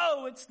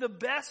know it's the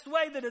best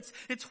way, that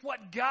it's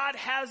what God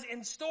has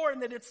in store,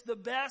 and that it's the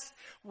best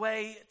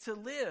way to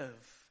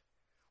live.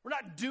 We're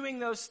not doing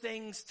those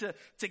things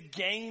to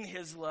gain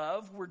his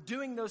love. We're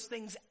doing those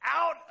things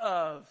out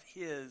of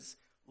his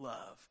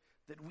love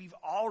that we've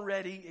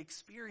already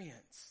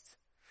experienced.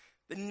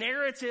 The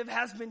narrative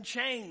has been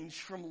changed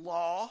from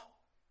law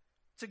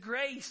to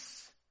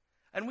grace.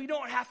 And we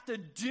don't have to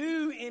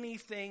do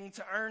anything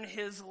to earn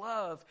his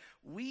love.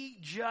 We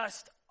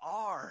just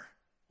are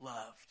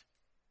loved.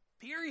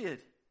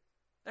 Period.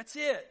 That's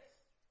it.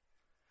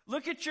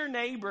 Look at your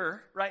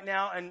neighbor right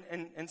now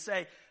and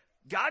say,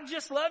 God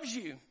just loves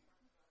you.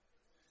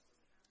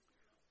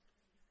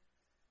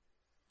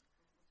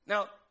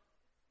 Now,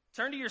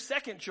 turn to your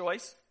second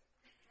choice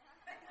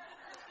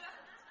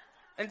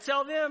and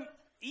tell them,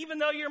 even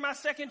though you're my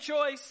second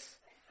choice,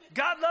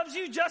 God loves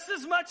you just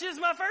as much as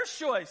my first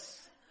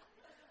choice.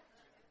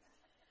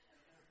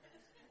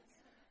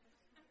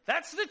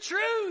 That's the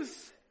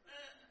truth.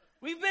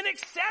 We've been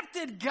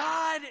accepted.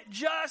 God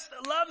just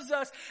loves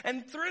us.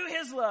 And through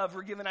his love,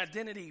 we're given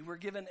identity. We're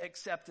given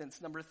acceptance.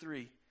 Number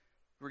 3,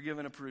 we're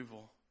given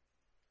approval.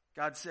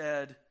 God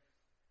said,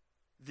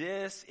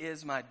 "This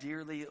is my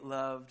dearly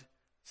loved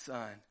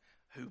son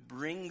who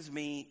brings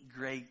me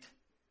great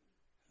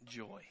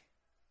joy."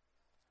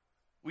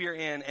 We are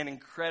in an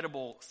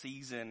incredible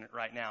season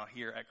right now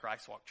here at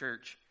Christ Walk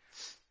Church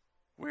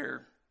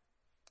where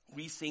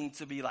we seem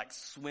to be like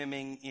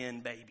swimming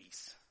in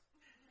babies.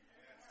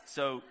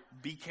 So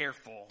be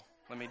careful,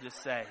 let me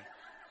just say,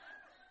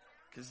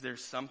 because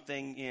there's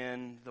something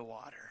in the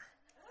water,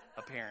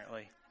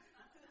 apparently.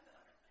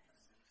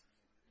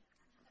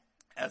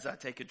 As I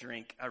take a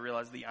drink, I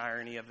realize the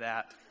irony of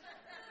that.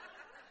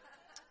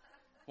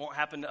 Won't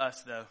happen to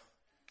us, though.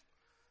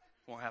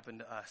 Won't happen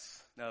to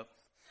us. Nope.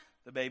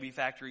 The baby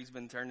factory's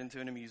been turned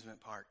into an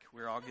amusement park.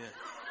 We're all good.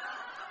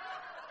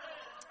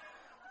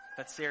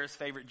 That's Sarah's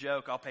favorite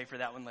joke. I'll pay for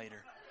that one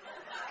later.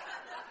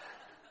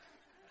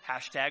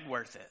 Hashtag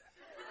worth it.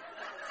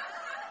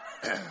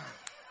 But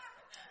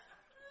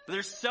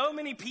there's so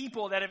many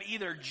people that have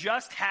either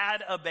just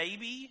had a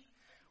baby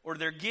or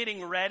they're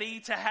getting ready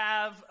to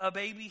have a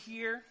baby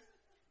here.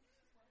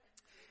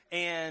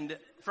 And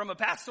from a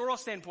pastoral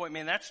standpoint,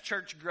 man, that's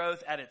church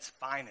growth at its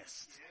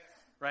finest.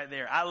 right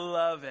there. I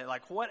love it.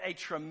 Like, what a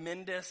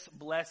tremendous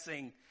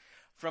blessing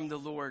from the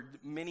Lord.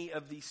 Many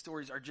of these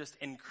stories are just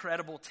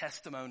incredible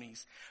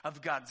testimonies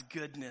of God's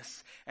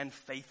goodness and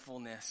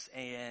faithfulness.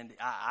 And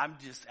I'm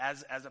just,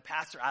 as a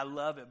pastor, I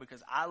love it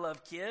because I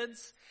love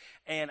kids.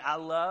 And I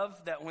love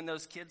that when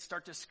those kids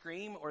start to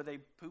scream or they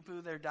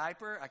poo-poo their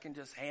diaper, I can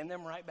just hand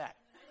them right back.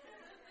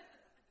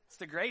 It's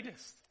the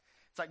greatest.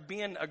 It's like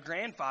being a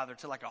grandfather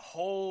to like a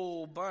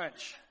whole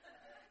bunch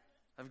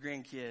of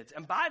grandkids.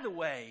 And by the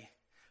way,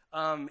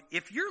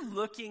 if you're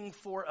looking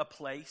for a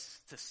place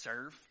to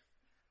serve,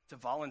 to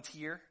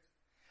volunteer,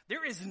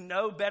 there is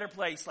no better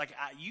place. Like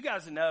you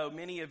guys know,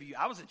 many of you,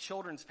 I was a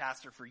children's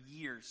pastor for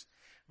years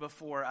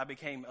before I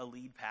became a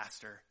lead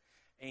pastor.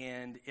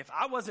 And if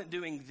I wasn't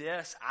doing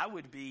this, I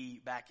would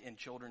be back in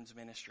children's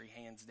ministry,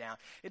 hands down.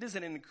 It is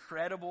an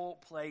incredible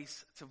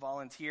place to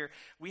volunteer.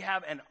 We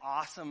have an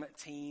awesome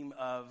team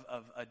of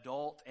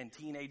adult and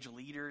teenage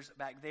leaders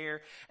back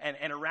there.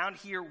 And around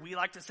here, we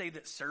like to say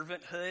that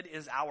servanthood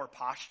is our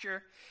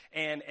posture.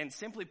 And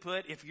simply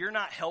put, if you're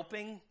not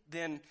helping,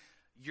 then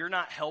you're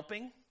not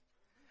helping.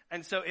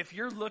 And so if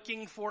you're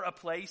looking for a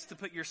place to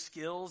put your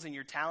skills and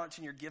your talents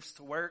and your gifts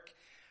to work,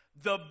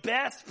 the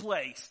best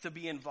place to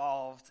be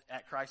involved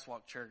at Christ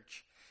Walk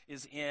Church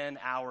is in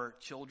our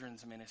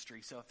children's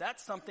ministry. So if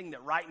that's something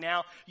that right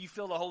now you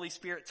feel the Holy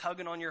Spirit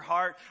tugging on your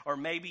heart, or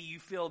maybe you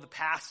feel the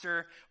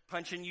pastor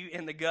punching you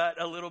in the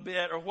gut a little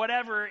bit, or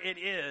whatever it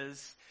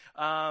is,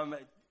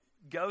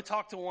 go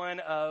talk to one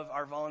of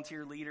our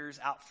volunteer leaders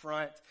out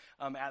front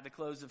at the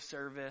close of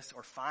service,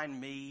 or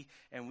find me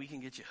and we can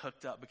get you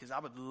hooked up, because I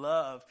would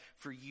love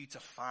for you to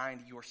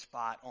find your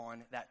spot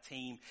on that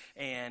team.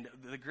 And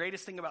the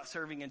greatest thing about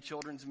serving in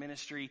children's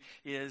ministry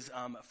is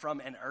from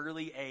an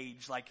early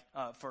age, like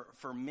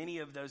for many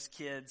of those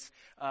kids,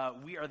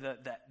 we are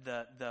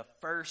the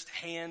first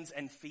hands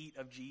and feet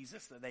of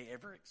Jesus that they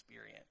ever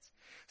experience.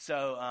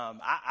 So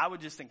I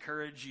would just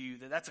encourage you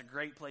that that's a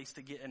great place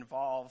to get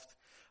involved.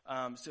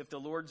 So if the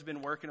Lord's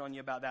been working on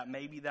you about that,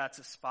 maybe that's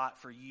a spot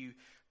for you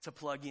to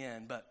plug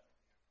in. But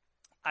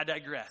I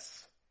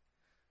digress.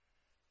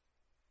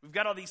 We've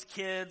got all these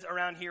kids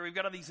around here. We've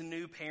got all these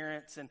new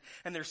parents.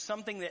 And there's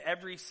something that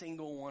every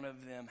single one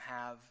of them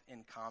have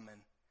in common.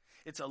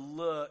 It's a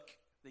look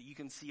that you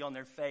can see on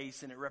their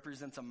face, and it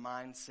represents a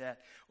mindset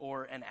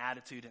or an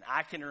attitude. And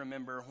I can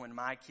remember when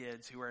my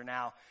kids, who are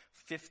now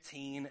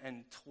 15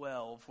 and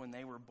 12, when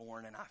they were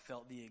born, and I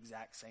felt the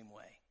exact same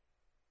way.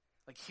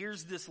 Like,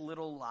 here's this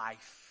little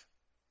life.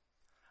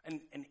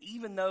 And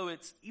even though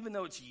it's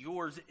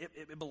yours,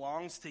 it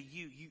belongs to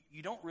you.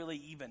 You don't really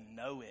even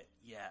know it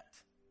yet.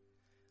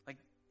 Like,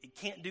 it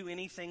can't do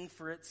anything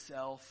for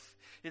itself.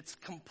 It's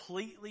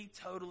completely,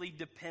 totally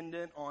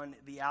dependent on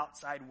the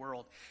outside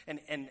world.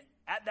 And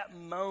at that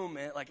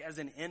moment, like as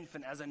an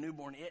infant, as a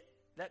newborn,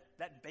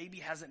 that baby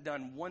hasn't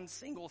done one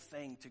single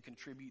thing to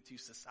contribute to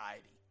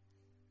society.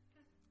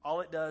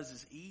 All it does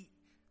is eat,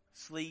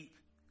 sleep,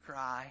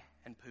 cry,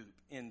 and poop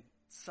in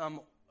some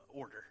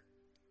order.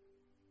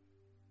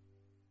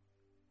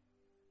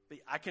 But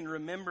I can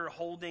remember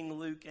holding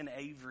Luke and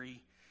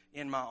Avery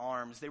in my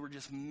arms. They were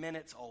just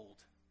minutes old.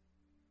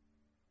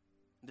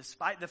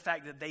 Despite the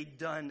fact that they'd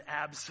done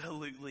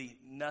absolutely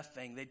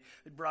nothing, they'd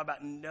brought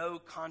about no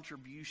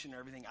contribution or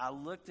everything, I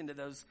looked into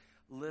those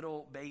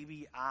little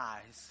baby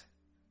eyes.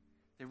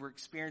 They were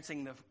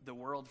experiencing the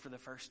world for the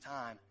first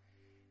time.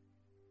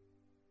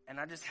 And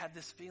I just had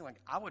this feeling,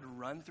 I would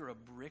run through a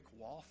brick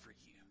wall for you.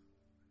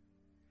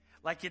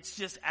 Like, it's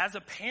just, as a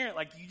parent,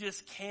 like, you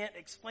just can't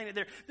explain it.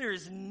 There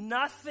is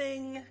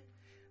nothing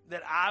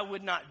that I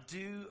would not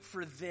do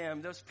for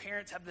them. Those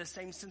parents have the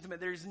same sentiment.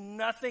 There's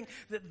nothing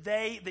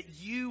that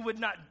you would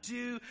not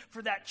do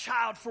for that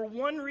child, for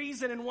one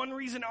reason and one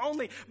reason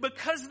only,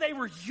 because they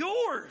were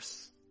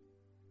yours.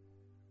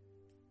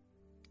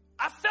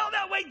 I felt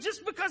that way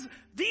just because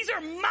these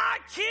are my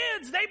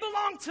kids. They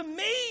belong to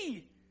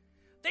me.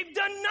 They've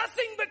done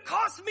nothing but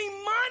cost me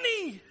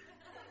money.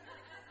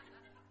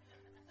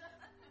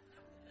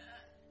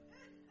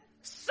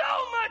 So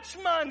much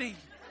money.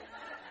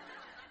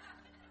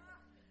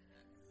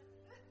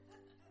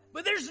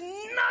 But there's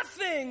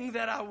nothing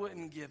that I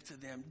wouldn't give to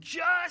them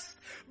just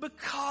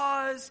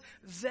because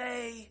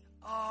they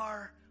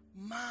are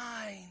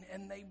mine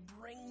and they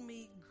bring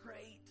me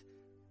great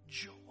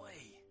joy.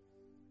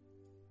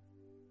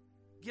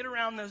 Get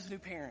around those new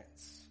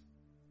parents.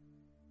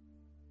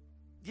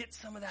 Get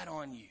some of that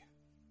on you.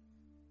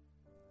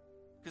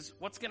 Because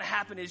what's going to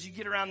happen is you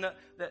get around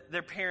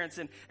their parents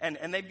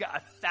and they've got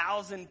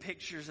 1,000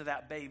 pictures of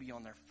that baby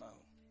on their phone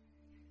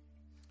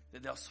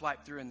that they'll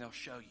swipe through and they'll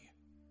show you.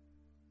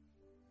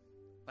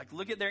 Like,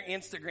 look at their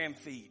Instagram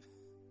feed.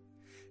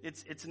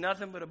 It's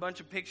nothing but a bunch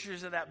of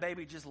pictures of that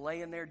baby just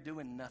laying there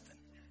doing nothing.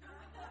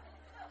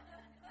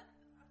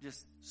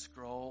 Just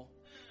scroll.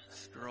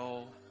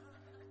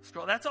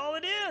 That's all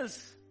it is.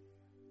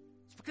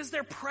 It's because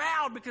they're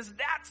proud, because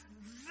that's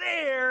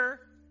their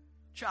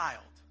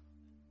child.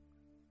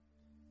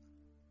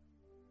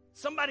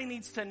 Somebody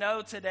needs to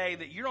know today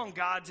that you're on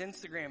God's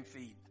Instagram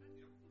feed.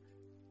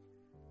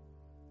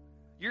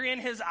 You're in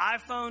his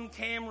iPhone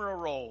camera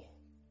roll.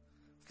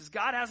 Because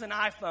God has an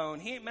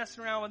iPhone. He ain't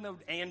messing around with no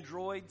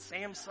Android,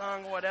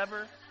 Samsung,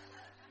 whatever.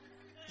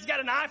 He's got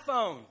an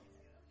iPhone.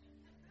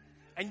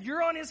 And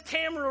you're on his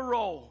camera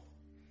roll.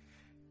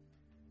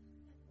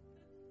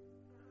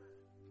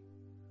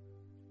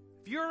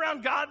 If you're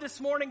around God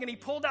this morning and he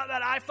pulled out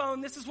that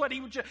iPhone, this is what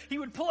he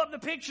would pull up the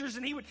pictures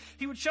and he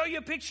would show you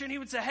a picture and he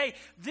would say, hey,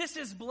 this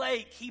is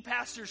Blake. He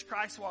pastors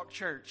Christ Walk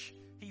Church.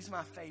 He's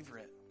my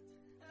favorite.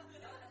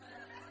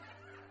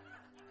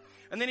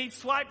 And then he'd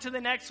swipe to the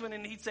next one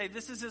and he'd say,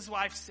 this is his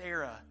wife,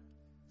 Sarah.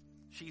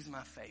 She's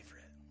my favorite.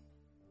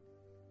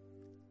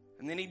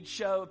 And then he'd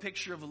show a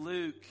picture of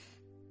Luke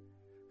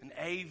and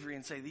Avery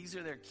and say, these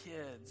are their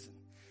kids. And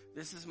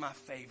this is my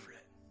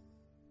favorite.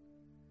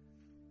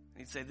 And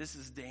he'd say, this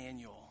is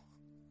Daniel.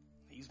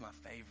 He's my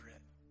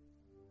favorite.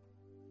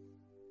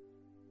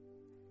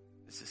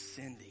 This is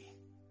Cindy.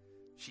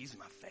 She's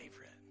my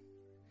favorite.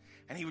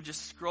 And he would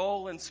just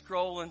scroll and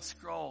scroll and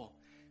scroll.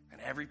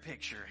 And every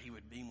picture he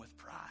would beam with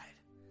pride.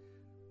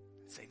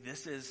 Say,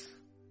 this is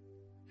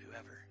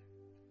whoever.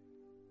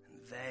 And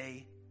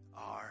they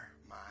are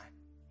my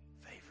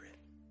favorite.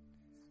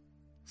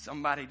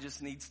 Somebody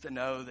just needs to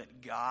know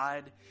that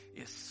God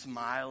is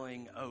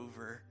smiling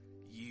over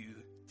you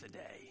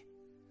today.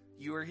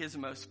 You are his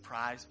most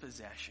prized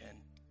possession.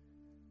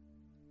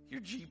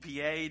 Your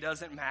GPA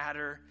doesn't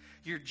matter.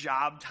 Your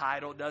job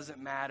title doesn't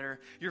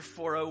matter. Your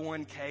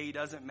 401k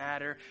doesn't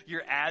matter.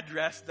 Your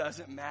address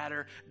doesn't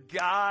matter.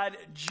 God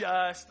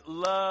just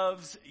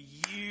loves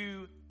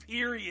you.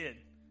 Period.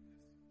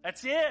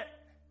 That's it.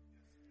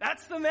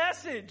 That's the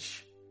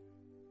message.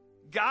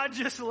 God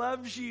just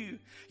loves you.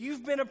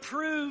 You've been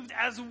approved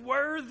as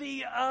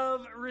worthy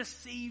of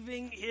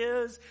receiving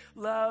his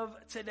love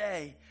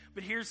today.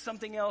 But here's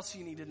something else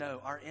you need to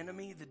know. Our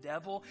enemy, the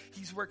devil,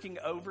 he's working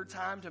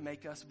overtime to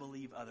make us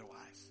believe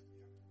otherwise.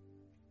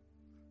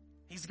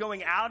 He's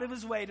going out of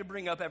his way to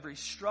bring up every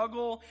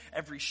struggle,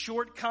 every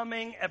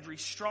shortcoming, every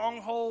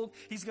stronghold.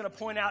 He's going to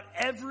point out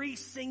every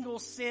single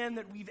sin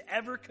that we've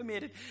ever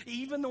committed,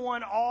 even the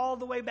one all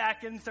the way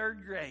back in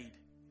 3rd grade.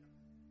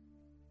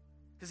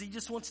 Because he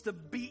just wants to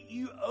beat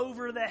you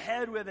over the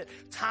head with it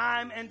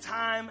time and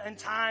time and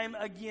time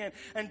again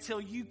until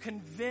you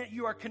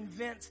are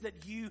convinced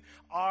that you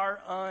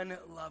are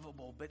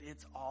unlovable. But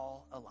it's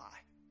all a lie.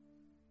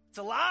 It's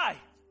a lie.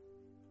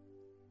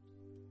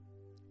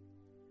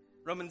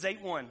 Romans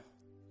 8:1,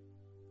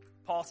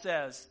 Paul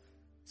says,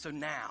 so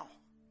now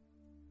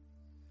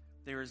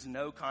there is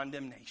no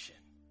condemnation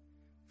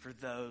for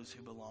those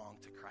who belong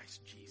to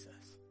Christ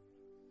Jesus.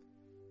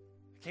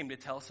 I came to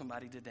tell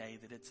somebody today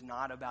that it's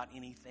not about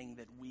anything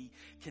that we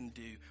can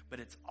do, but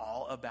it's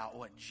all about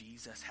what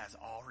Jesus has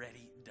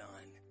already done.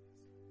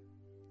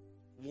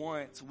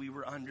 Once we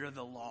were under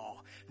the law,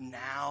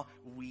 now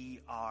we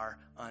are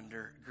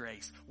under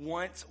grace.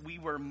 Once we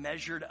were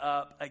measured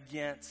up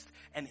against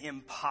an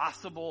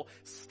impossible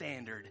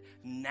standard,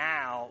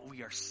 now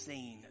we are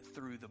seen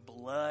through the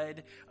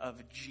blood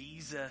of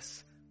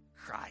Jesus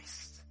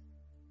Christ,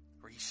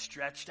 where he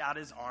stretched out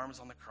his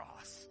arms on the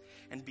cross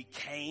and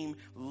became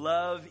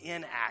love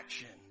in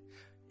action,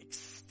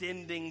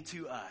 extending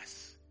to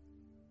us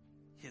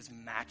his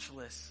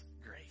matchless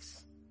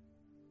grace.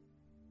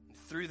 And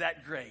through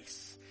that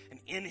grace and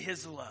in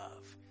his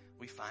love,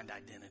 we find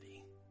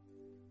identity.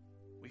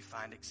 We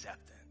find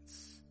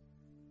acceptance.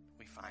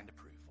 We find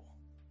approval.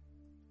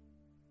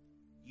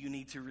 You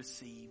need to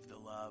receive the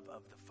love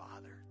of the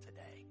Father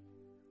today.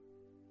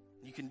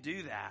 You can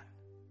do that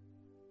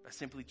by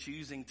simply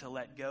choosing to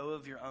let go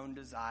of your own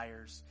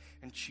desires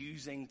and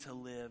choosing to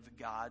live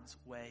God's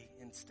way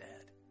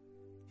instead.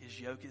 His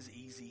yoke is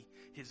easy,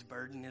 his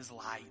burden is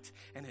light,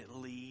 and it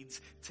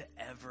leads to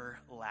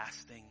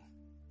everlasting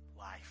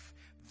life.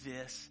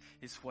 This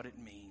is what it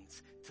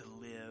means to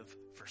live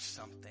for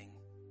something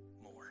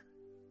more.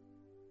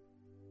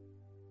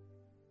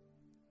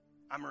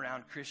 I'm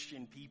around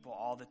Christian people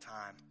all the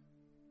time.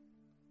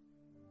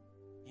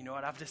 You know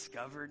what I've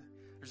discovered?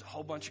 There's a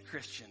whole bunch of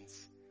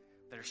Christians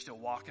that are still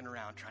walking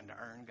around trying to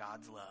earn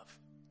God's love.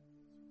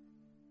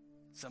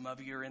 Some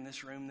of you are in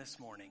this room this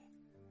morning.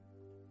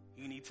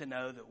 You need to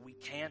know that we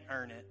can't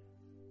earn it.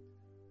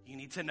 You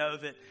need to know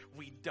that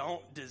we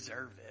don't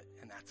deserve it,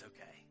 and that's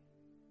okay.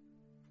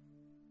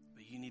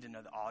 But you need to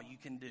know that all you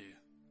can do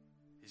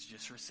is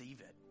just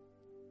receive it.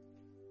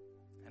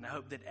 And I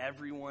hope that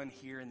everyone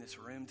here in this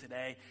room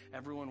today,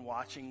 everyone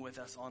watching with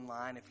us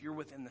online, if you're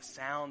within the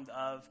sound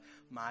of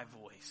my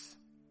voice,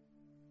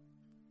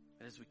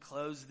 that as we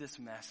close this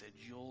message,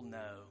 you'll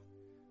know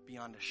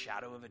beyond a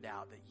shadow of a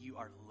doubt that you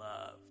are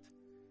loved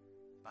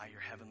by your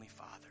Heavenly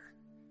Father.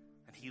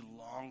 And he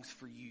longs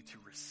for you to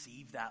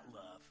receive that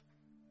love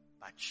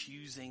by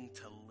choosing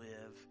to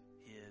live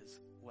his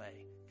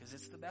way. Because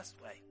it's the best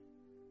way.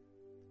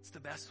 It's the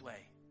best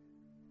way.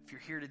 If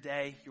you're here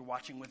today, you're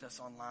watching with us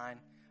online,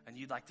 and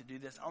you'd like to do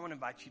this, I want to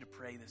invite you to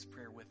pray this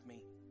prayer with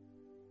me.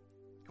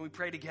 Can we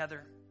pray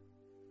together?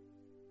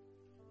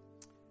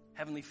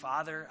 Heavenly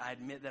Father, I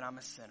admit that I'm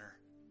a sinner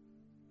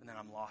and that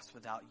I'm lost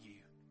without you.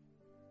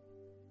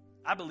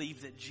 I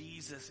believe that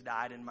Jesus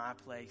died in my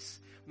place,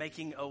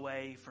 making a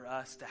way for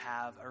us to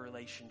have a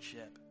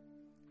relationship.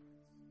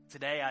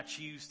 Today, I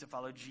choose to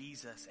follow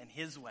Jesus and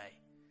his way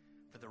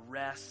for the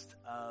rest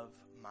of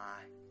my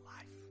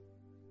life.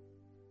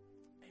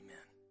 Amen.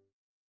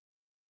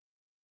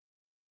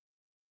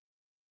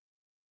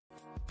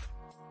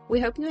 We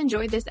hope you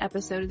enjoyed this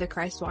episode of the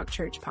Christ Walk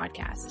Church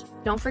podcast.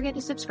 Don't forget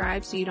to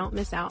subscribe so you don't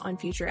miss out on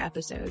future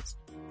episodes.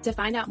 To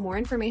find out more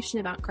information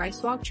about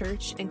Christ Walk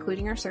Church,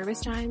 including our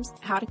service times,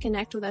 how to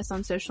connect with us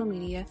on social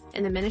media,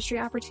 and the ministry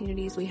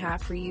opportunities we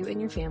have for you and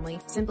your family,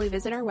 simply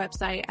visit our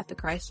website at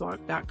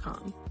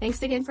thechristwalk.com.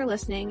 Thanks again for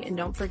listening, and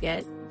don't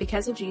forget,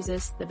 because of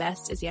Jesus, the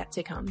best is yet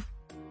to come.